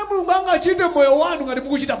 Palibe chimene Mulungu angachite moyo wanu ngati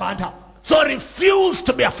mukuchita mantha. So refuse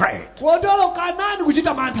to be afraid. Kotero kanani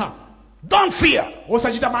kuchita mantha. Don't fear.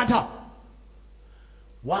 Osachita mantha.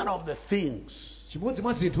 One of the things Chimodzi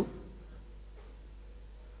mwa zinthu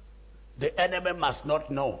the enemy must not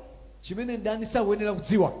know chimene ndani sakuyenera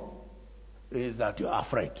kudziwa is that you are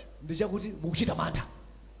afraid. ndi chakuti mukuchita mantha.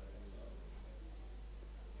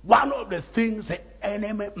 One of the things the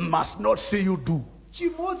enemy must not see you do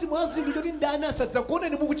Chimodzi mwa zinthu choti ndani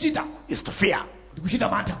asadzakuoneni mukuchita is to fear. ndi kuchita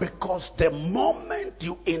mantha. Because the moment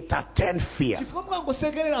you entertain fear, Chifukwa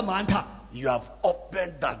mukangosekerera mantha, you have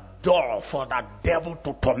opened the door for the devil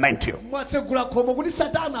to torment you. mwatsegula khomo kuti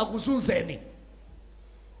Satana akuzunzeni.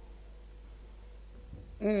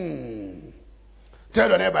 Tell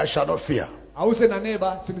your neighbor, I shall not fear. Ause na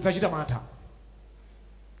neba sindidzachita mantha.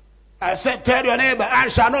 I said, tell your neighbor, I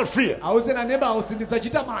shall not fear. Ause na neba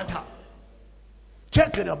sindidzachita mantha.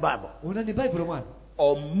 Check in your Bible. Una ni Bible mwana.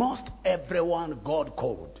 Almost everyone God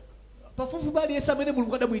called, Pafupi bali yesa amene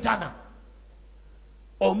Mulungu adamuyitana.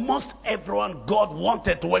 almost everyone God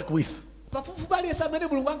wanted to work with, Pafupi bali yesa amene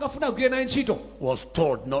Mulungu angafuna kugwira naye ntchito, was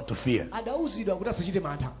told not to fear. adauzidwa kuti asachite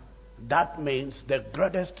mantha. That means the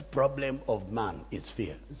greatest problem of man is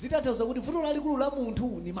fear. Zitanthauza kuti vuto lalikulu la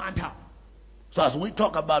munthu ni mantha. So as we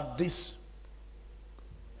talk about this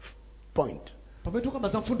point, Pamene tukamba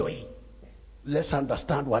za mfundo iyi, let's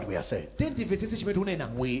understand what we are saying. tendimvetsetse chimene tunena.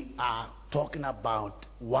 We are talking about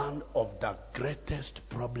one of the greatest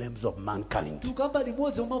problems of mankind. Tukamba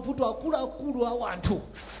limodzi mwa mavuto akuluakulu a anthu,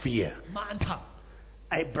 Fear. mantha.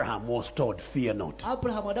 Abraham was told, fear not.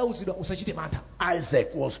 Abrahamu adauzidwa usachite mantha. Isaac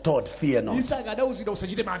was told, fear not. Isaka adauzidwa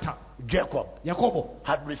usachite mantha. Jacob Yakobo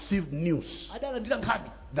had received news adalandira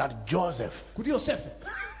nkhani that Joseph kuti Yosefe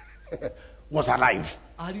was alive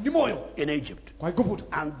ali ndi moyo in Egypt, kwa Igupto,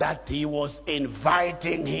 and that he was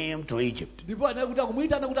inviting him to Egypt. ndipo anali kuti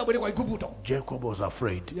akumuyitana kuti abwere kwa Igupto. Jacob was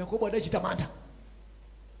afraid. Yakobo adachita mantha.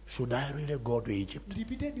 Should I really go to Egypt?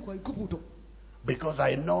 Ndipitedi kwa Igupto Because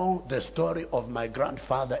I know the story of my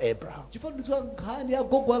grandfather Abraham. chifukwa ndidziwa nkhani ya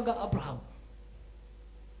gogo wanga Abrahamu,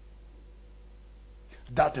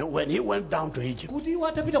 That when he went down to Egypt, kuti iwo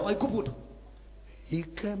atapita kwa Igupto he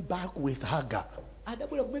came back with Hagar,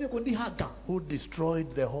 adabwera kumeneko ndi Haga who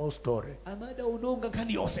destroyed the whole story. amene adaononga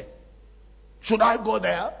nkhani yonse. Should I go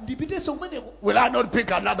there? Ndipitenso kumeneko, Will I not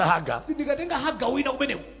pick another Hagar? sindikatenga Haga wina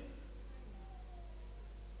kumeneko.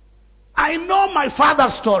 I know my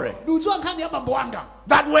father's story. Ndidziwa nkhani ya bambo wanga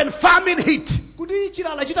That when famine hit, kuti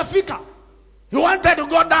chilala chitafika, he wanted to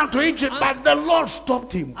go down to Egypt, but the Lord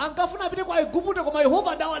stopped him. ankafuna apite kwa Igupto koma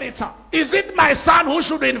Yehova adawaletsa. Is it my son who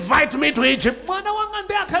should invite me to Egypt? Mwana wanga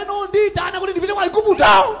ndiye akhale ndiyitana kuti ndipite kwa Igupto.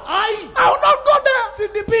 No. Ayi, I will not go there.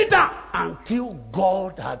 sindipita. Until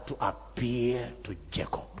God had to appear to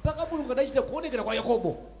Jacob. Mpaka Mulungu adachita kuonekera kwa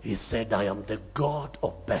Yakobo. He said, I am the God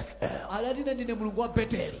of Bethel. Adati ine ndine Mulungu wa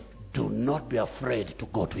Beteli. Do not be afraid to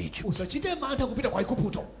go to Egypt. Usachite mantha kupita kwa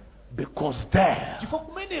Igupto. Because there Chifukwa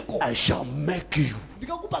kumeneko I shall make you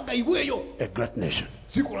ndikakupanga iweyo a great nation.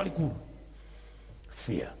 dziko lalikulu.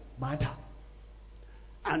 Fear. Mantha.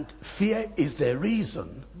 And fear is the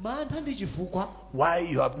reason mantha ndi chifukwa why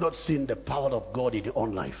you have not seen the power of God in your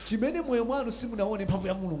own life. chimene moyo mwanu simunaone mphamvu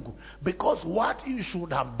ya mulungu. Because what you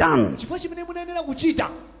should have done chifukwa chimene munayenera kuchita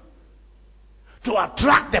to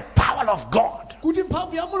attract the power of God, kuti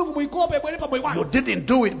mphamvu ya mulungu muikope ibwere pa moyo you wanu, didn't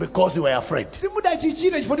do it because you were afraid.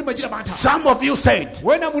 simudachichita chifukwa machita mantha. Some of you said,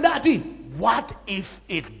 wena mudati what if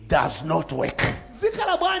it does not work?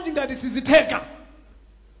 zikhala bwanji ngati sizitheka?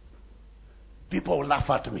 People will laugh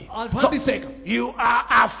at me. Anthu andiseka. You are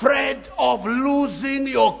afraid of losing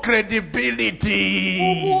your credibility.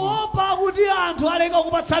 Ukuopa kuti anthu aleka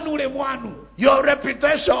kupatsani ulemu wanu. Your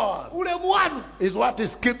reputation Ulemu wanu is what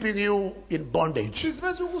is keeping you in bondage.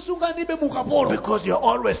 zimene zikusunganibe mukapolo. Because you're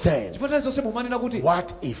always saying, chifukwa zonse mumanena kuti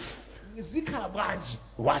what if? zikhala bwanji,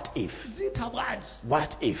 What if? zitha bwanji,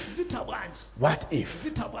 What if? zitha bwanji, What if?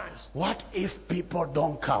 zitha bwanji, What if people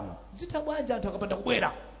don't come? zitha bwanji anthu akapanda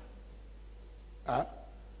kubwera. Huh?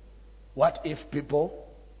 What if people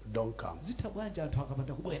don't come? zitha bwanji anthu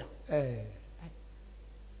akapanda kubwera.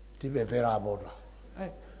 Tipeperabodwa.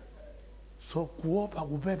 So kuopa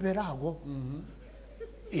kupeperako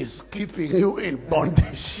is keeping you in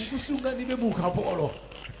bondage. kukusunganibe mukapolo.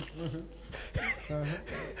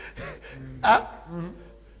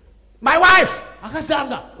 My wife,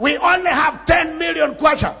 akazanga we only have 10 million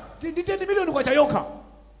kwacha. ndi 10 million kwacha yokha.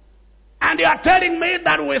 And you are telling me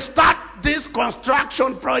that we start this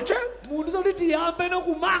construction project? Mundu zoti tiyambe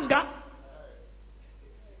nokumanga.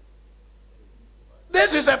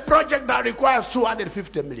 This is a project that requires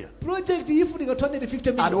 250 million. Project ifunika 250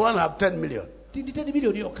 And million. we only have 10 million. Ndi 10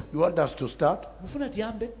 million yokha. You want us to start? Mufuna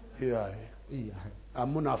tiyambe? Yeah. Iya.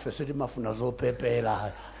 Amuna fesiti mafuna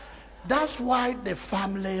zopepera. That's why the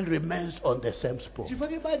family remains on the same spot.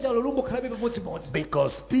 chifukwa banja lolumbo khalabe pamodzimodzi.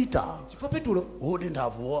 Because Peter chifukwa Petulo wouldn't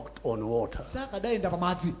have walked on water sakadayenda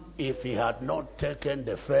pamadzi if he had not taken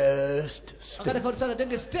the first step. akadakhala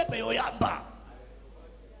sanatenge step yoyamba.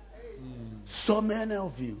 So many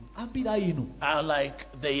of you ambiri a inu are like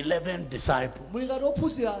the 11 disciples muli ngati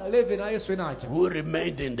ophunzira 11 a Yesu enaja who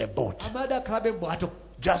remained in the boat, amene akhalabe m'bwato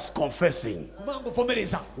just confessing,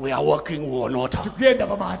 kumangovomereza we are walking on water. tikuyenda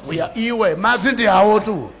pamadzi. We are iwe mazindi awo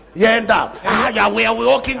tu yenda. Yeah, we are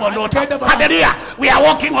walking on water. Hallelujah. We are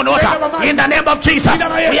walking on water in the name of Jesus.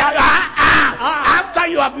 We are, after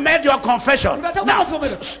you have made your confession, now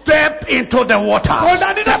step into the water.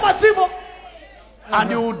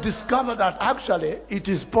 And you will discover that actually it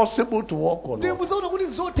is possible to walk on water.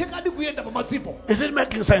 Is it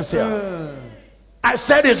making sense here? I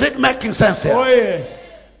said, is it making sense here? Oh yes.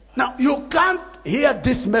 Now you can't hear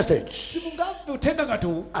this message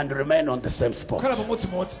and remain on the same spot.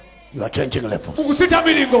 You are changing levels.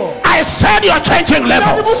 I said you are changing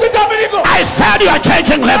levels. I said you are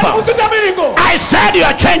changing levels. I said you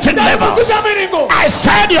are changing levels. I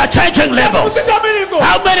said you are changing levels.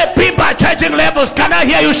 How many people are changing levels? Can I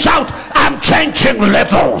hear you shout, I'm changing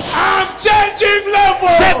levels? I'm changing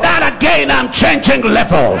levels. Say that again, I'm changing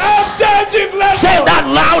levels. I'm changing levels. Say that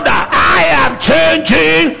louder, I am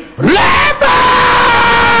changing levels.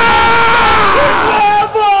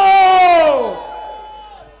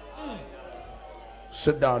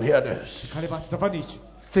 Sit down, hear this.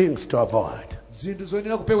 Things to avoid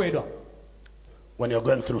when you're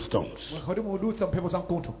going through storms.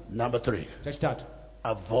 Number 3,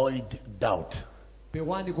 avoid doubt,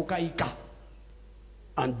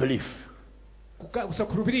 unbelief.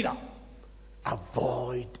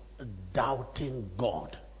 Avoid doubting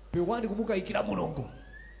God.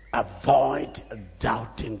 Avoid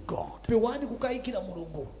doubting God.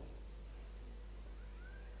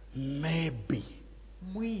 Maybe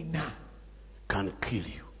mwina can kill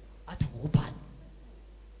you. atakukupani.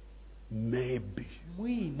 Maybe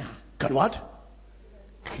Mwina can what?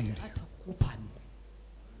 Kill you. atakukupani.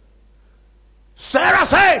 Sarah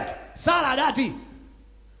said, Sara adati,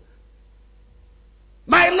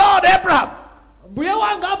 my Lord Abraham, mbuye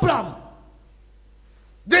wanga Abraham,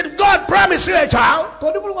 did God promise you a child?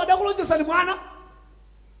 kodi Mulungu adakulonjezani mwana?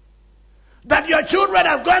 That your children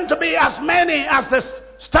are going to be as many as the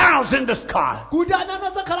stars in the sky. Kuti ana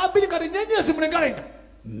azakhala ambiri ngati nyenyezi mlengalenga.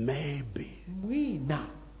 Maybe Mwina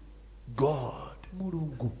God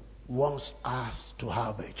Mulungu wants us to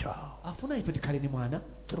have a child afuna ife tikhale ni mwana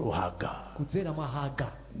through Hagar. kudzera mwa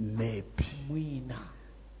Haga. Maybe. Mwina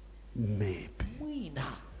Maybe. mwina.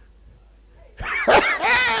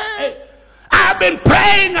 I've been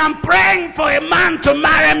praying and praying for a man to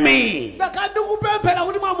marry me. Ndakandikupemphera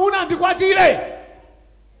kuti mwamuna andikwatire.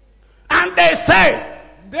 And they say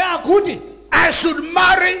Ndeakuti I should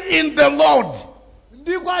marry in the Lord.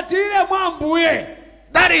 ndikwatire mwa Mbuye.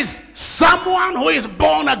 That is someone who is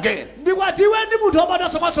born again. ndikwatiwe ndi munthu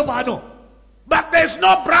wobadwanso mwatsopano. But there's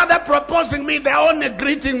no brother proposing me, they're only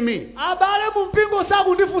greeting me. abale mu mpingo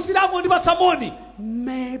sakundifunsirako ndipatsa moni.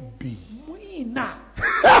 Maybe. mwina.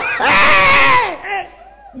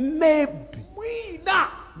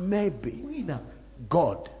 Maybe mwina.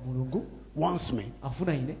 God mulungu wants me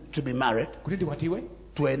afuna ine to be married kuti ndikwatiwe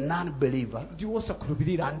to a non-believer, ndi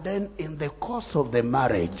wosakhulupirira. and then in the course of the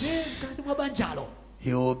marriage ndiye mkati mwa banjalo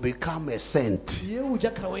he will become a saint. iye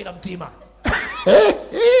ujakhala woyera mtima.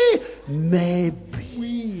 Maybe.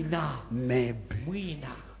 mwina.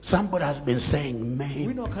 Somebody has been saying maybe.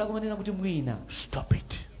 mwina wakhala kumanena kuti mwina. Stop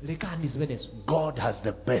it. lekani zimenezo. God has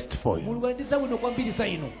the best for you. mulungu ali ndi zabwino kwambiri za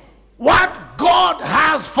inu. What God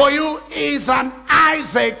has for you is an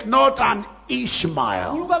Isaac, not an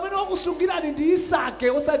Ishmael. mulungu amene wakusungirani ndi Isake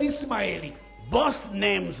osati Ismaeli. Both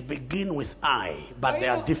names begin with I, but they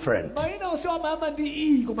are different. mayina onse amayamba ndi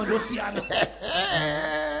I koma ndosiyana.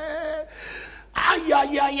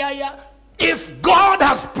 If God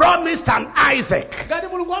has promised an Isaac, ngati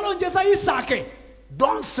mulungu alonjeza Isake,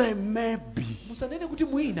 don't say maybe. musanene kuti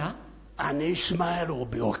mwina. An Ishmael will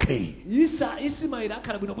be okay. Ismaeli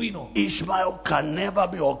akhala bwinobwino. Ishmael can never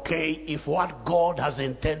be okay if what God has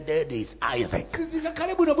intended is Isaac.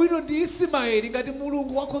 sizingakhale bwinobwino ndi Ismaeli ngati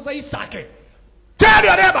mulungu wakhoza Isake. Tell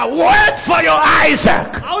your neighbor, wait for your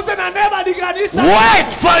Isaac. auze na neighbor dikirani Isake.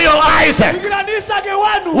 Wait for your Isaac. dikirani Isake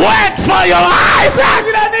wanu. Wait for your Isaac.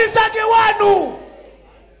 dikirani Isake wanu.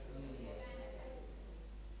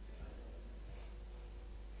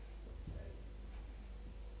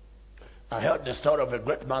 I heard the story of a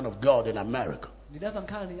great man of God in America. ndidamva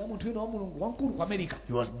nkhani ya munthu wina wa mulungu wamkulu ku America.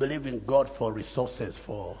 He was believing God for resources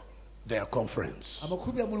for their conference.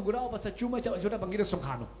 amakhulupirira mulungu nawo apatsa chuma chotapangire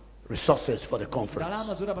sonkhano. Resources for the conference.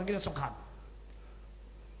 ndalama zotapangire sonkhano.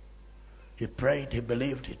 He prayed, he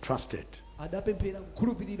believed, he trusted. adapemphera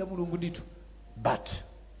kukhulupirira mulungu ndithu. But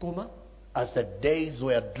koma as the days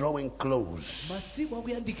were drawing close, masiku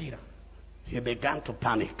akuyandikira he began to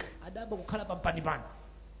panic. adamba kukhala pampanipani.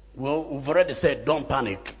 Well, we've already said, don't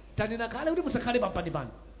panic. tanena kale kuti musakhale pampanipani.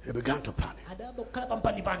 He began to panic. adamba kukhala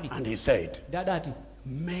pampanipani. And he said, ndadati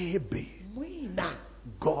maybe mwina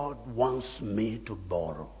God wants me to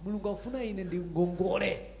borrow. mulungu afuna ine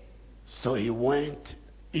ndingongole. So he went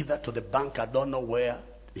either to the bank, I don't know where,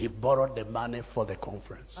 he borrowed the money for the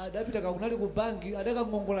conference. adapita kakunali ku banki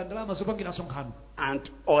adakangongola ndalama zopangira sonkhano. And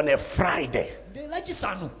on a Friday, ndi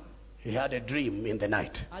lachisanu he had a dream in the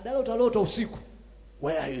night adalotalota usiku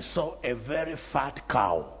where he saw a very fat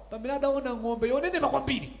cow pamene adaona ng'ombe yonenepa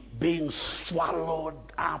kwambiri being swallowed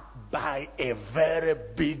up by a very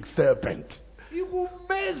big serpent.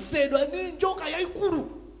 ikumezedwa ndi njoka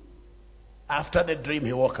yayikulu. After the dream,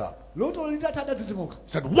 he woke up. lotolo litata adadzidzimuka.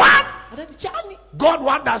 Said, what? adati chani God,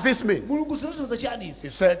 what does this mean? mulungu zinatoza chani izi. He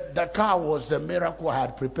said, the cow was the miracle I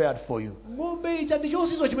had prepared for you. ng'ombe icha ndi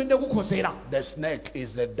chonsizo chimene ndakukhozera. The snake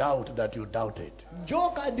is the doubt that you doubted.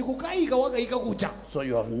 njoka ndikukayika wakayika kuja. So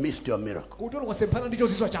you have missed your miracle. kutolo kwasemphana ndi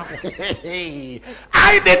chonsizo chako.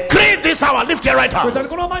 I decree this hour, lift your right kweza hand.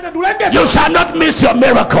 likono manja ndulengeza. You shall not miss your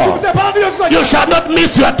miracle. kusempana ndi chonsizo You shall not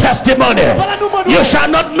miss your testimony. You shall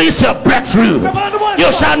not miss your breakthrough.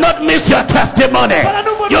 You shall not miss your testimony.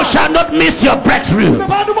 You shall not miss your breakthrough.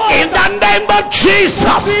 In the name of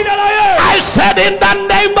Jesus. I said in the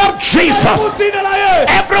name of Jesus.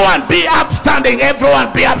 Everyone be upstanding.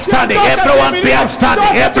 Everyone be upstanding. Everyone be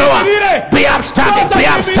upstanding. Everyone be upstanding. Be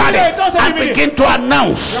upstanding. And begin to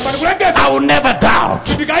announce, I will never doubt.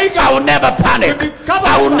 I will never panic.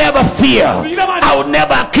 I will never fear. I will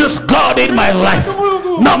never accuse God in my life.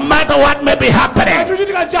 No matter what may be happening.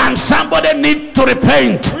 And somebody needs to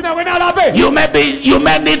repent. You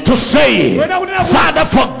may need to say, Father,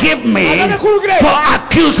 forgive me for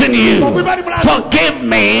accusing you. Forgive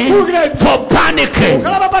me for panicking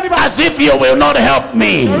as if you will not help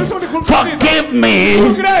me. Forgive me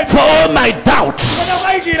for all my doubts.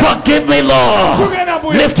 Forgive me, Lord.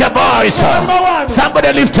 Lift your voice.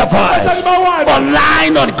 Somebody lift your voice.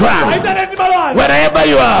 Online on ground. Wherever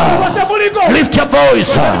you are, lift your voice.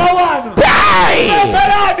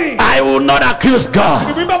 I will not accuse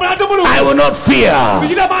God. I will not fear.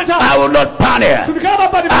 I will not panic.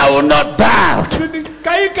 I will not doubt.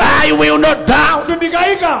 sindikaika I will not doubt.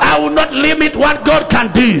 sindikaika I will not limit what God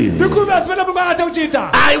can do. ndikumbira zimene mulungu angathe kuchita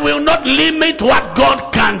I will not limit what God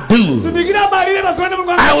can do. sindikira malire pa zimene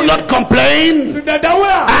mulungu I will not complain.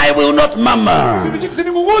 sindandaula I will not murmur.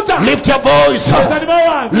 sindikung'ung'udza Lift your voice. kwezani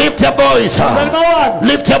mawu anu Lift your voice. kwezani mawu anu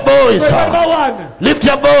Lift your voice. kwezani mawu anu Lift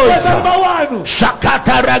your kwezani voice. mawu anu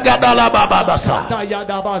Shakata ragadala bababasa.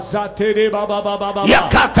 tayadabazatere bababababa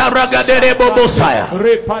Yakata ragadere bobosaya.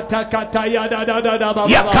 repatakatayadadadababa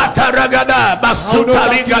Yakata ragada basuta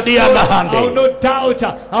rigadia I will lahande. not doubt.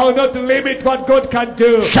 I will not limit what God can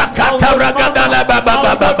do. Shakata ragadala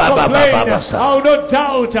bababababababasa. I will not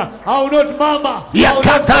doubt. I will not murmur.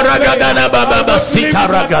 Yakata ragadala bababasita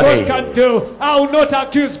God ragade. can do. I will not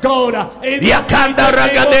accuse God. Yakanda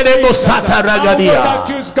ragadere bosata I will ragadia. not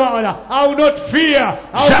accuse God. I will not fear.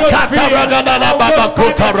 I will not Shakata fear. ragadala I will not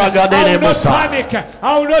babakuta panic. ragadere I will not bosa. panic. I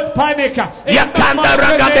will not panic. In the Yakanda mighty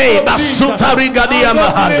ragade name of basuta Jesus. rigadia I will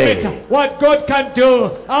not mahande. limit what God can do.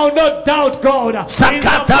 I will not doubt God.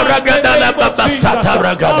 Sakata ragadala babasata I will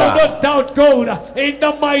ragada. not doubt God. In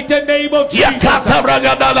the mighty name of Jesus. Yakata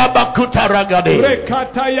ragadala bakuta ragade.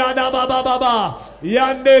 Rekata yada baba baba.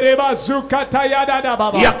 Yandere bazukata yada da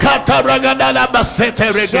baba. Yakata ragadala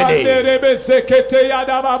basete regede. Shandere bezekete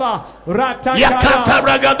yada baba. Rata Yakata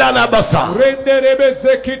ragadala basa. Rendere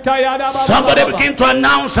bezekita yada baba. Somebody begin to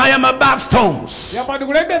announce, I am above storms. Yamani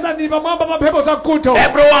kulengeza ni mambo mapepo za kuto.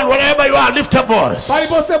 Everyone, wherever you are, lift your voice.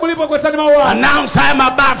 Palipose mulipo kwesani mawa. Announce, I am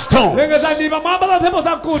above storms. Lengeza ni mambo mapepo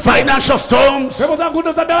za kuto. Financial storms, Pepo za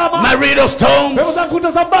kuto za dalama. marital storms, Pepo za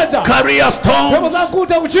kuto za mbaja. career Pepo storms, za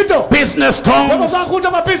kuto uchito. business Pepo storms. za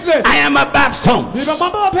kuto ma business. I am above storms. Ni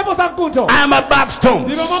mambo mapepo za kuto. I am above storms.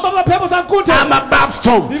 Ni mambo mapepo za kuto. I am above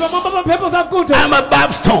storms. Ni mambo mapepo za kuto. I am above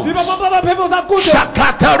Ni storms. mambo mapepo za kuto.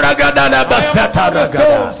 Shakata ragadala basata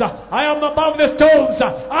ragada. I am above the storms.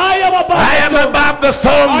 I am above I am the storms. above the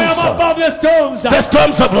I am storms. above the storms. The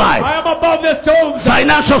storms of life. I am above the storms.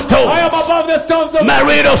 Financial I storms. am above the storms of life.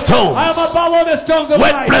 Marital I storms. am above all the storms of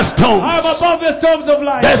life. Workplace storms. I am above the storms of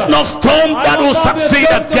life. There's no storm I that am will above the succeed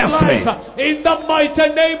storms of against me. life. In the mighty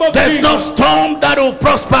name of There's Jesus. no storm that will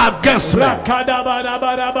prosper against me.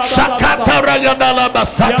 Shakata ragadala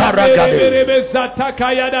basata ragade.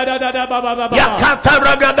 Yakata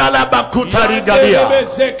ragadala bakuta rigadia.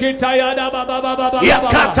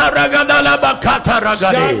 Yakata ragadala bakata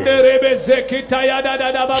ragade.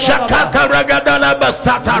 Shakata ragadala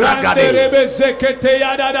basata ragade.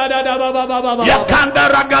 Yakanda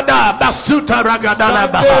ragada basuta ragadala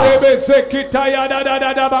baha.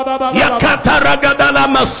 Yakata ragadala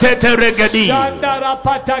masete regedi.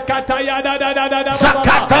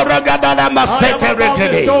 Sakata ragadala masete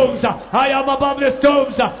regedi. I am above the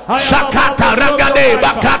storms. Shakata ragade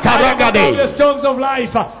bakata ragade. The storms of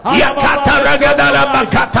life. Yakata ragadala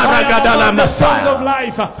bakata ragadala masaya. I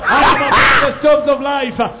am above the storms of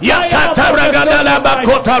life. Yakata ragadala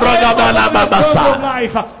bakota ragadala babasa.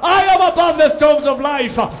 I am above the storms of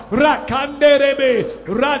life. Rakanderebe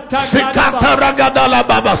Sikata ragadala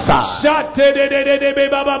babasa.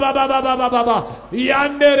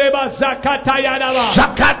 Yandereba zakata yanaba.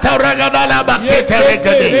 Shakata ragadala bakete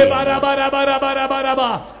regedi.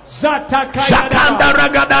 Shakanda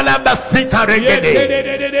ragadala basita regedi.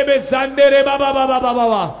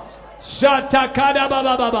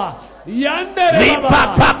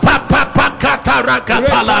 Lipa papa papa kata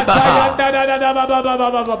rakatala baha.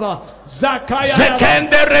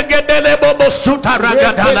 Sekende regedele bobo suta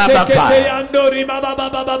ragadala baka.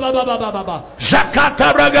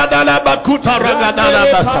 Shakata ragadala bakuta ragadala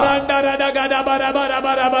basa.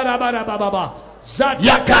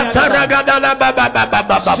 Yakata ragadala baba baba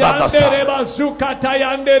baba basa.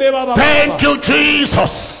 Thank you,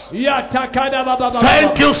 Jesus.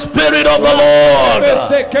 Thank you, Spirit of the Lord.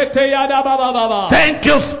 Thank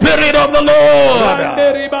you, Spirit of the Lord.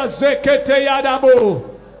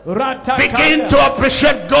 Begin to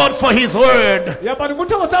appreciate God for His word. Lift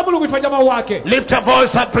your voice,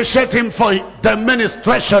 appreciate Him for the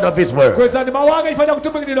ministration of His word. Appreciate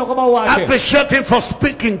Him for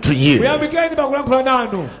speaking to you.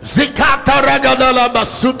 Zikata ragadala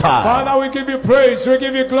basuta. Father, we give you praise, we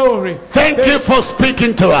give you glory. Thank you for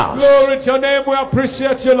speaking to us. Glory to your name, we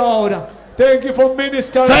appreciate you, Lord. Thank you for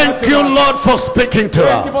ministering. Thank you, Lord, for speaking to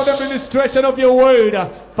us. Thank you for the ministration of your word.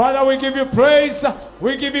 Father, we give you praise,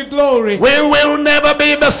 we give you glory. We will never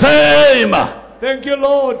be the same. Thank you,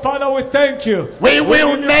 Lord. Father, we thank you. We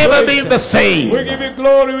will never be the same. We give you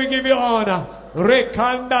glory, we give you honor.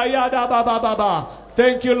 Rekanda yada baba baba.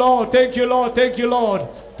 Thank you, Lord. Thank you, Lord. Thank you, Lord,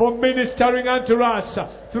 for ministering unto us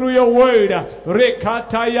through your word.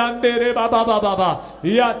 Rekata yandere baba baba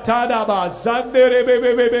yatadaba zandere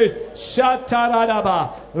bebe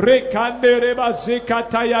shataradaba rekandere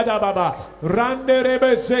bazikata yadaba randere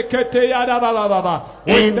bezekete yadaba baba.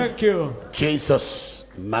 We thank you. Jesus'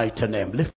 mighty name.